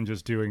their lead in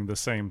just doing the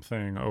same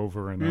thing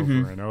over and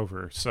over and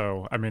over.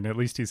 So, I mean, at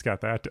least he's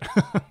got that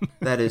down.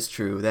 That is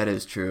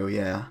true,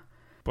 yeah.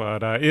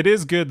 But it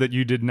is good that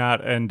you did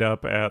not end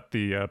up at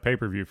the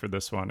pay-per-view for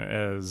this one,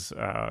 as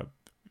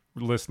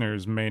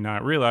listeners may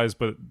not realize,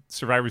 but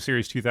Survivor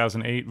Series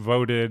 2008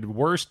 voted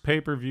worst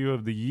pay-per-view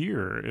of the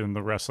year in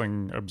the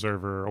Wrestling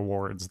Observer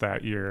Awards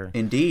that year.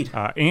 Indeed.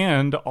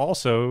 And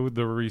also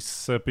the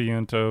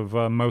recipient of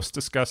most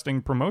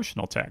disgusting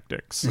promotional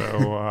tactics.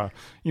 So,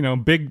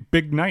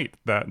 big night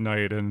that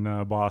night in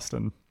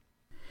Boston.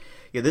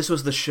 Yeah, this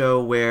was the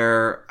show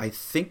where I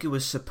think it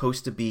was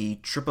supposed to be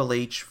Triple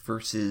H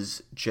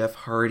versus Jeff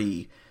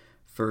Hardy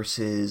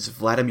versus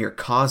Vladimir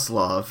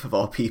Kozlov, of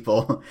all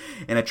people,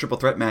 in a triple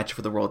threat match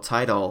for the world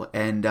title.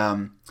 And,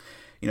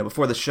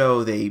 before the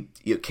show,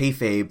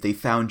 kayfabe, they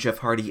found Jeff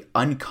Hardy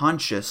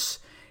unconscious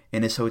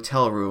in his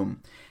hotel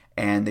room,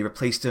 and they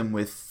replaced him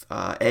with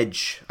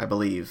Edge, I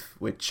believe,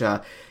 which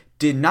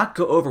did not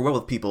go over well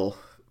with people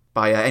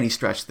by any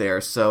stretch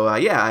there. So,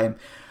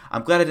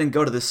 I'm glad I didn't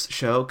go to this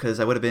show because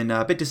I would have been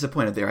a bit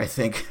disappointed there, I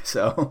think.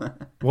 So,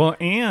 well,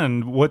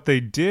 and what they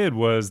did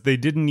was they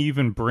didn't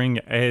even bring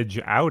Edge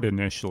out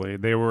initially.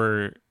 They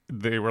were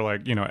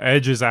like,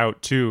 Edge is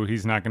out too.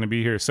 He's not going to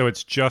be here. So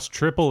it's just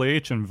Triple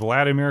H and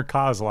Vladimir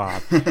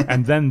Kozlov.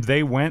 And then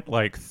they went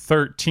like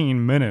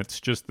 13 minutes,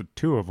 just the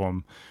two of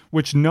them,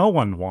 which no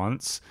one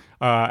wants.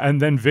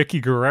 And then Vicky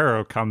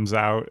Guerrero comes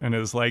out and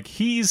is like,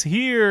 he's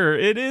here.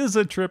 It is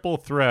a triple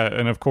threat.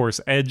 And of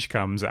course, Edge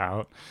comes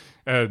out.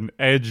 And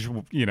Edge,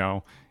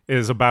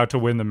 is about to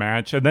win the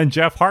match. And then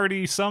Jeff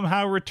Hardy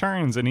somehow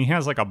returns, and he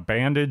has like a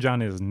bandage on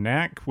his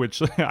neck,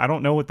 which I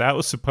don't know what that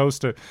was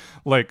supposed to,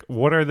 like,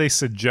 what are they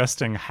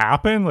suggesting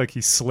happen? Like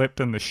he slipped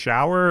in the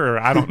shower, or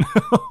I don't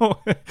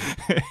know.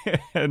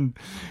 And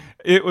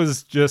it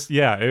was just,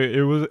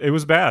 it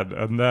was bad.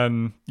 And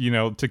then,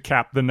 to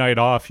cap the night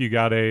off, you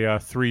got a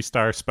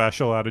 3-star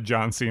special out of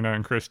John Cena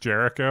and Chris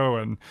Jericho,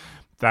 and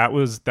that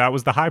was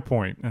the high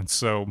point. And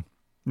so...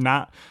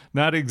 Not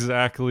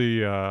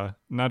exactly a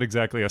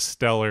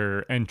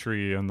stellar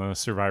entry in the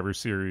Survivor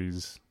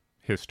Series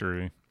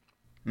history.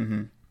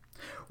 Mm-hmm.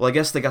 Well, I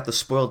guess they got the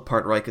spoiled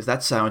part right, because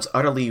that sounds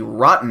utterly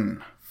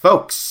rotten,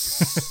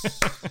 folks.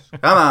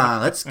 Come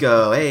on, let's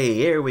go. Hey,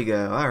 here we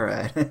go. All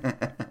right.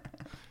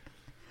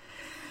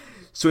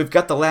 So we've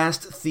got the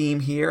last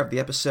theme here of the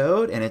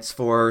episode, and it's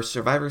for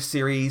Survivor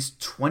Series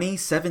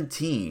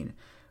 2017,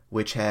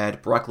 which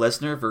had Brock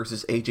Lesnar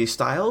versus AJ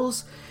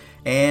Styles,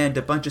 and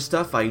a bunch of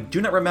stuff I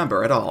do not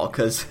remember at all,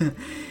 because,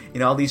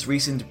 all these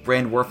recent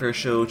brand warfare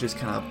shows just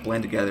kind of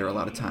blend together a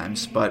lot of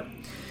times. But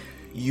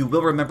you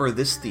will remember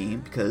this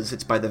theme, because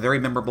it's by the very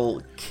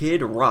memorable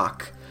Kid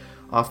Rock,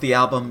 off the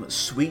album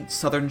Sweet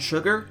Southern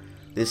Sugar.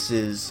 This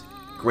is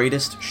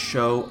Greatest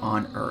Show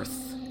on Earth.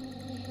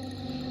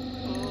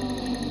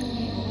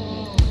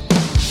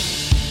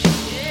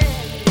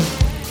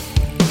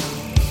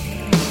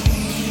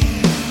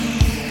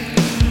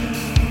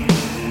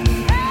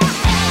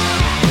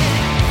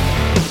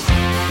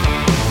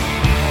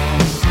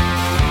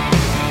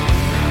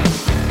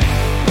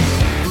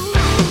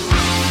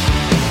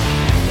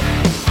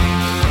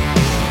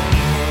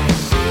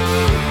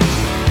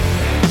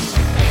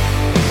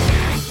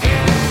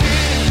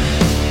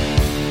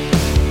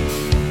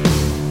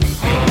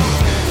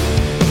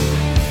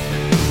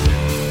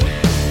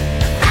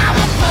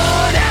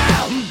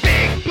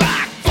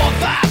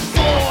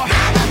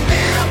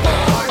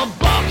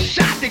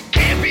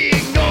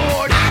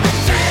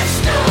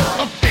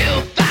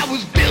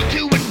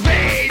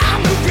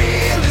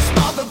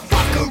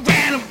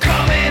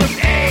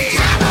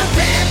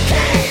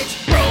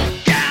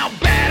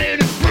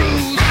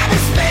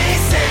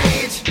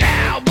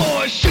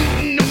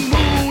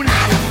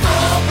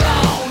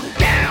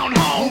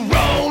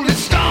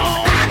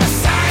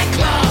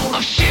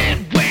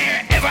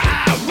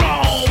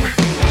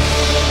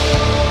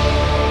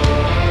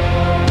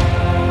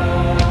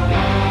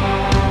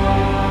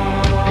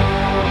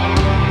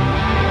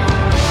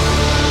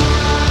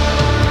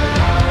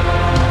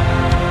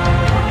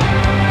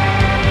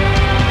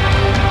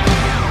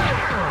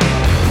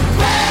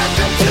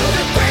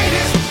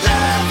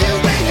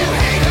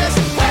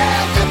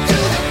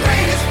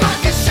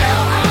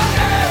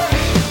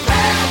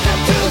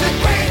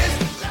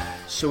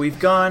 So we've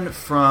gone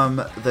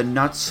from the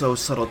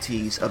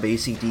not-so-subtleties of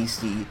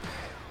AC/DC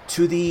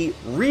to the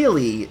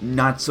really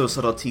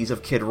not-so-subtleties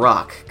of Kid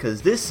Rock,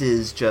 because this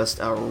is just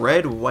a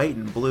red, white,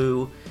 and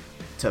blue,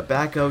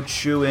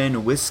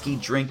 tobacco-chewing,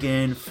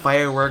 whiskey-drinking,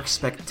 fireworks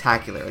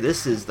spectacular.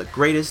 This is the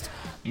greatest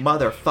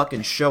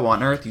motherfucking show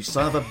on earth, you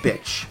son of a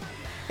bitch.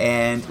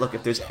 And look,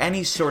 if there's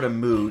any sort of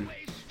mood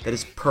that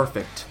is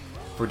perfect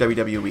for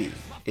WWE,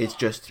 it's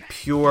just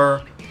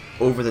pure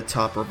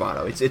over-the-top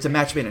bravado. It's a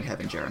match made in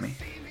heaven, Jeremy.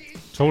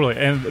 Totally.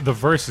 And the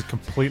verse is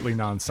completely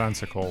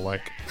nonsensical.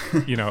 Like,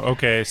 you know,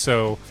 okay,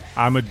 so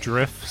I'm a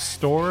drift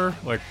store?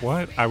 Like,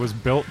 what? I was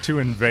built to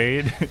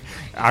invade?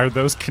 Are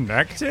those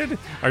connected?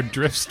 Are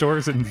drift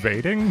stores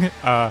invading?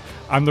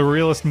 I'm the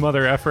realest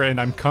mother effer,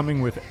 and I'm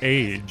coming with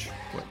age.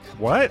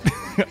 What?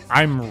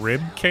 I'm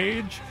rib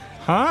cage?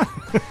 Huh?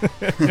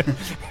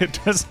 It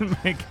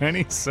doesn't make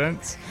any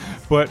sense.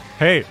 But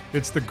hey,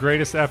 it's the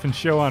greatest effing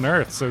show on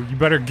earth, so you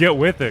better get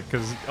with it,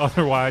 because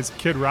otherwise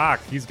Kid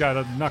Rock, he's got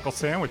a knuckle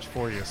sandwich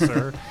for you,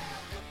 sir.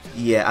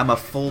 Yeah, I'm a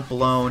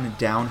full-blown,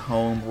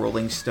 down-home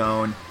Rolling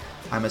Stone.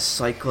 I'm a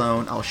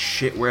cyclone. I'll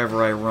shit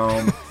wherever I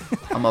roam.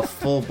 I'm a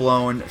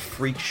full-blown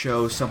freak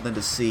show, something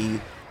to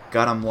see.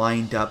 Got 'em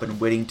lined up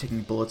and waiting,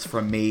 taking bullets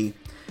from me.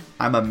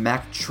 I'm a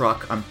Mack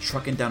truck. I'm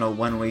trucking down a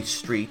one-way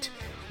street.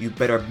 You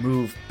better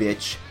move,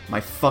 bitch. My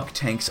fuck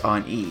tank's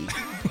on E.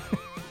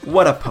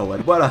 What a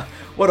poet.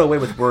 What a way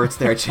with words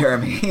there,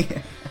 Jeremy.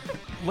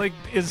 Like,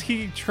 is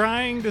he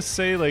trying to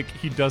say, like,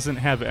 he doesn't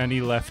have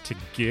any left to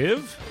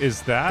give?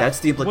 Is that... That's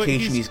the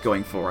implication he's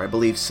going for. I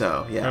believe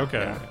so, yeah.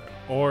 Okay. Yeah.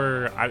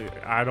 Or,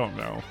 I don't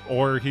know.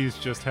 Or he's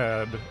just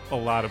had a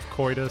lot of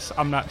coitus.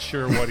 I'm not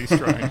sure what he's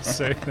trying to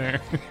say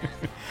there.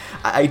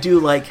 I do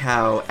like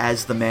how,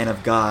 as the man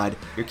of God,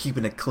 you're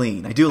keeping it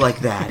clean. I do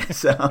like that.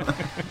 So,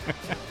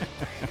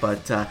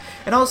 but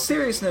in all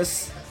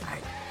seriousness,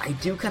 I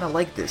do kind of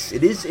like this.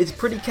 It's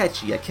pretty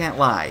catchy. I can't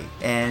lie,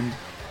 and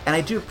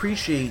I do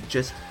appreciate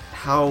just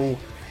how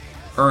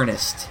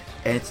earnest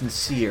and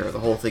sincere the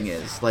whole thing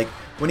is. Like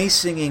when he's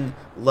singing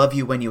 "Love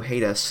You When You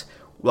Hate Us,"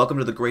 welcome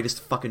to the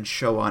greatest fucking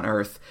show on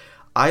earth.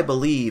 I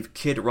believe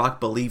Kid Rock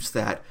believes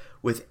that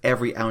with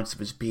every ounce of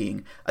his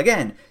being.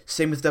 Again,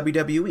 same with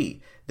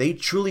WWE. They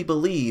truly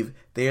believe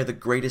they are the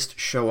greatest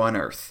show on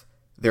earth.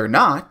 They're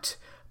not,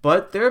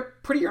 but they're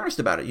pretty earnest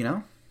about it, you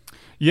know?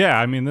 Yeah,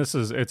 I mean, it's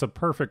a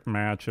perfect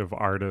match of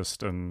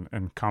artist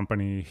and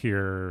company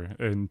here,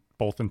 in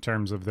both in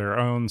terms of their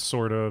own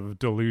sort of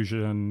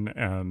delusion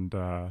and,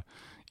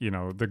 you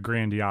know, the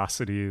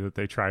grandiosity that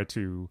they try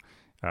to,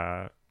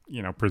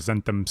 you know,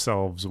 present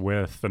themselves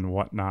with and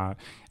whatnot.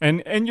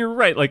 And you're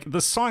right, like,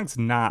 the song's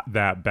not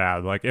that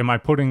bad. Like, am I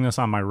putting this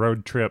on my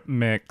road trip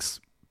mix?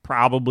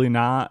 Probably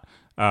not.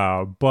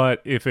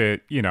 But if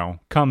it, you know,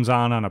 comes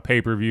on a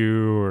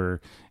pay-per-view,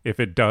 or if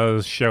it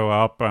does show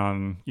up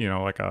on, you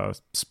know, like a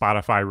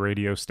Spotify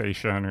radio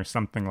station or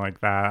something like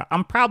that,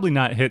 I'm probably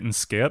not hitting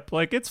skip.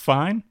 Like, it's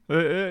fine.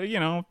 You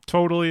know,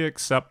 totally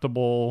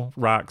acceptable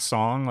rock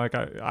song. Like,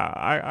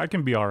 I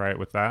can be all right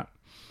with that.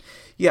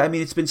 Yeah, I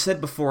mean, it's been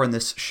said before in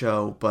this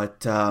show,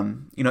 but,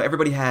 you know,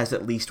 everybody has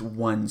at least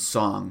one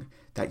song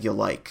that you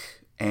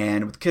like.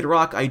 And with Kid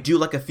Rock, I do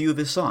like a few of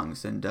his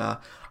songs. And,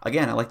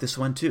 again, I like this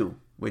one, too.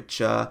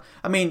 Which, I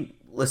mean,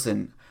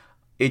 listen,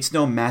 it's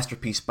no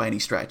masterpiece by any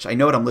stretch. I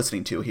know what I'm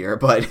listening to here,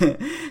 but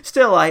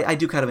still, I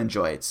do kind of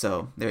enjoy it.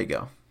 So, there you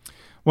go.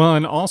 Well,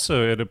 and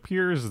also, it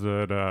appears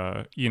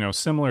that, you know,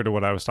 similar to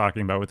what I was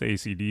talking about with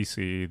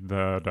AC/DC,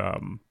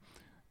 that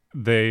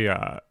they...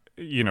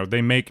 you know,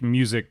 they make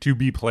music to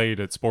be played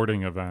at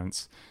sporting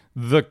events.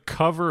 The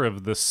cover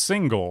of the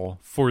single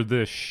for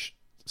this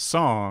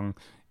song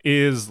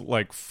is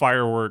like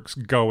fireworks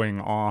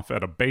going off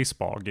at a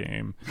baseball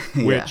game,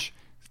 which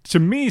to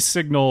me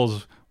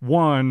signals,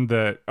 one,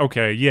 that,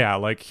 okay, yeah,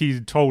 like he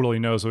totally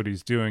knows what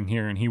he's doing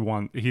here, and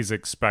he's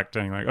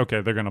expecting, like, okay,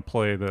 they're going to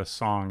play this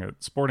song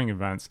at sporting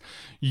events.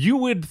 You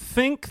would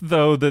think,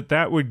 though,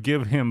 that would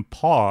give him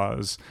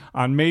pause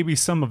on maybe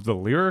some of the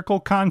lyrical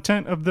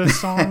content of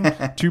this song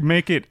to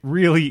make it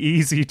really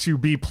easy to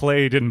be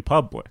played in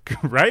public,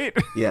 right?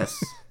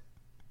 Yes.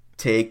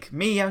 Take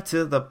me out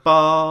to the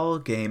ball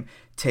game.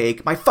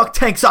 Take my fuck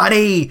tanks on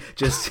E.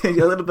 Just a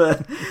little bit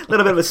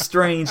of a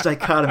strange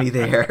dichotomy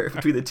there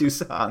between the two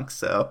songs.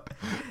 So,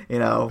 you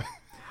know,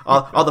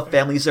 all the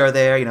families are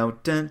there. You know,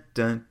 dun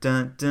dun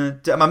dun dun.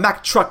 dun. I'm a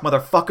Mack truck,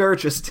 motherfucker.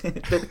 Just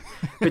a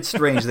bit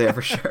strange there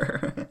for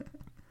sure.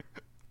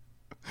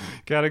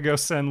 Gotta go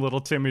send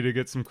little Timmy to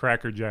get some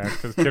Cracker Jack,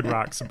 because Kid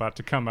Rock's about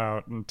to come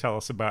out and tell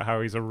us about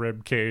how he's a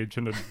rib cage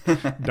in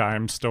a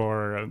dime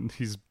store and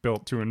he's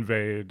built to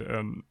invade.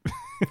 And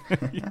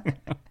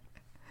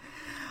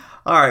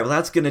All right, well,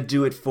 that's going to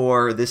do it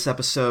for this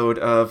episode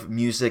of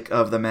Music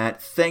of the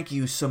Mat. Thank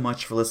you so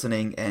much for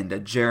listening,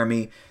 and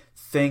Jeremy,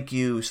 thank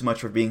you so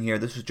much for being here.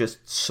 This was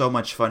just so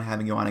much fun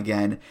having you on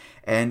again.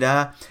 And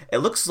it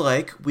looks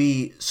like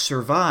we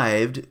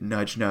survived,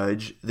 nudge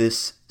nudge,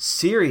 this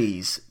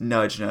series,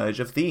 nudge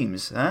nudge, of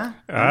themes, huh?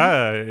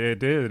 It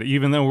did.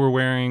 Even though we're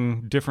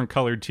wearing different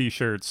colored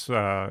t-shirts,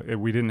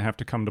 we didn't have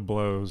to come to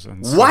blows.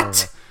 And so,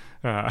 what?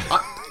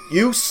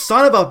 You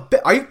son of a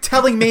bitch. Are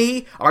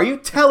you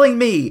telling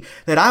me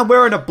that I'm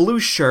wearing a blue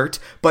shirt,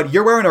 but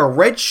you're wearing a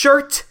red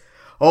shirt?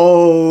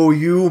 Oh,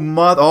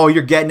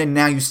 you're getting it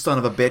now, you son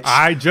of a bitch.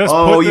 I just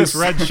put this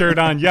red shirt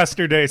on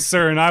yesterday,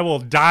 sir, and I will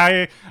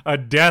die a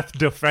death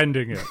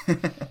defending it.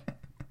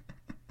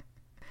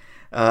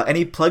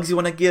 Any plugs you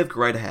want to give?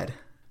 Go right ahead.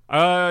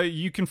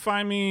 You can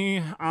find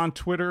me on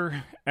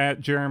Twitter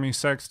at Jeremy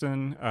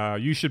Sexton.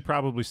 You should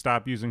probably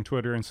stop using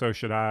Twitter, and so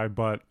should I.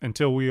 But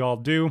until we all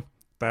do,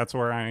 that's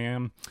where I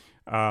am.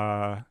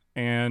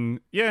 And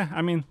yeah,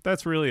 I mean,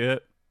 that's really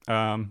it.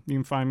 You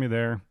can find me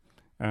there.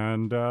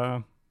 And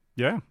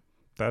yeah,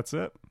 that's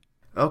it.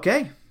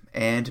 Okay.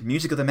 And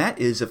Music of the Mat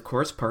is, of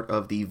course, part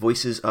of the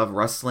Voices of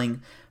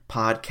Wrestling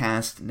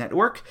podcast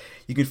network.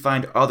 You can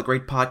find all the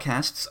great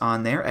podcasts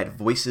on there at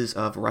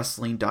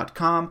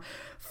voicesofwrestling.com.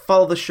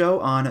 Follow the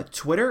show on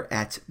Twitter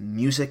at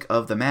Music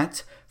of the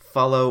Mat.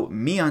 Follow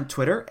me on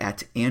Twitter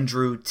at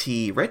Andrew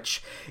T.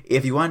 Rich.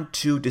 If you want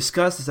to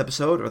discuss this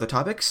episode or the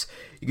topics,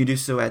 you can do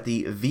so at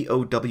the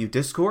VOW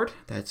Discord.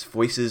 That's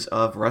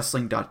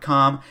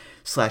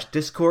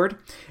voicesofwrestling.com/Discord.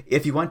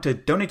 If you want to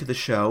donate to the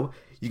show,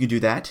 you can do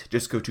that.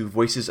 Just go to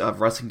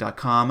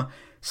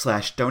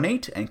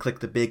voicesofwrestling.com/donate and click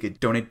the big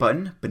donate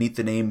button beneath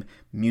the name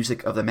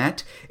Music of the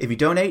Mat. If you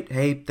donate,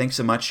 hey, thanks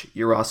so much.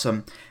 You're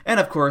awesome. And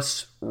of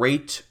course,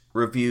 rate,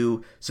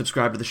 review,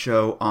 subscribe to the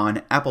show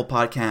on Apple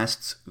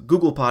Podcasts,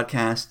 Google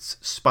Podcasts,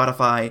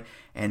 Spotify,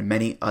 and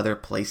many other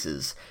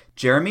places.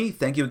 Jeremy,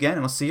 thank you again,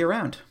 and I'll see you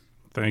around.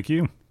 Thank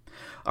you.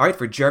 All right,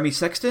 for Jeremy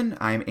Sexton,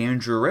 I'm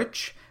Andrew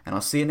Rich, and I'll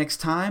see you next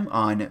time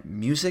on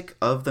Music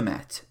of the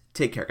Mat.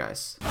 Take care,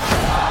 guys.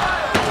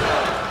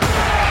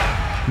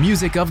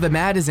 Music of the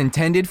Mat is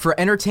intended for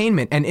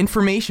entertainment and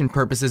information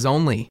purposes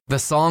only. The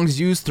songs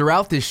used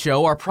throughout this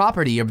show are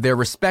property of their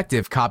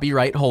respective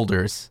copyright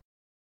holders.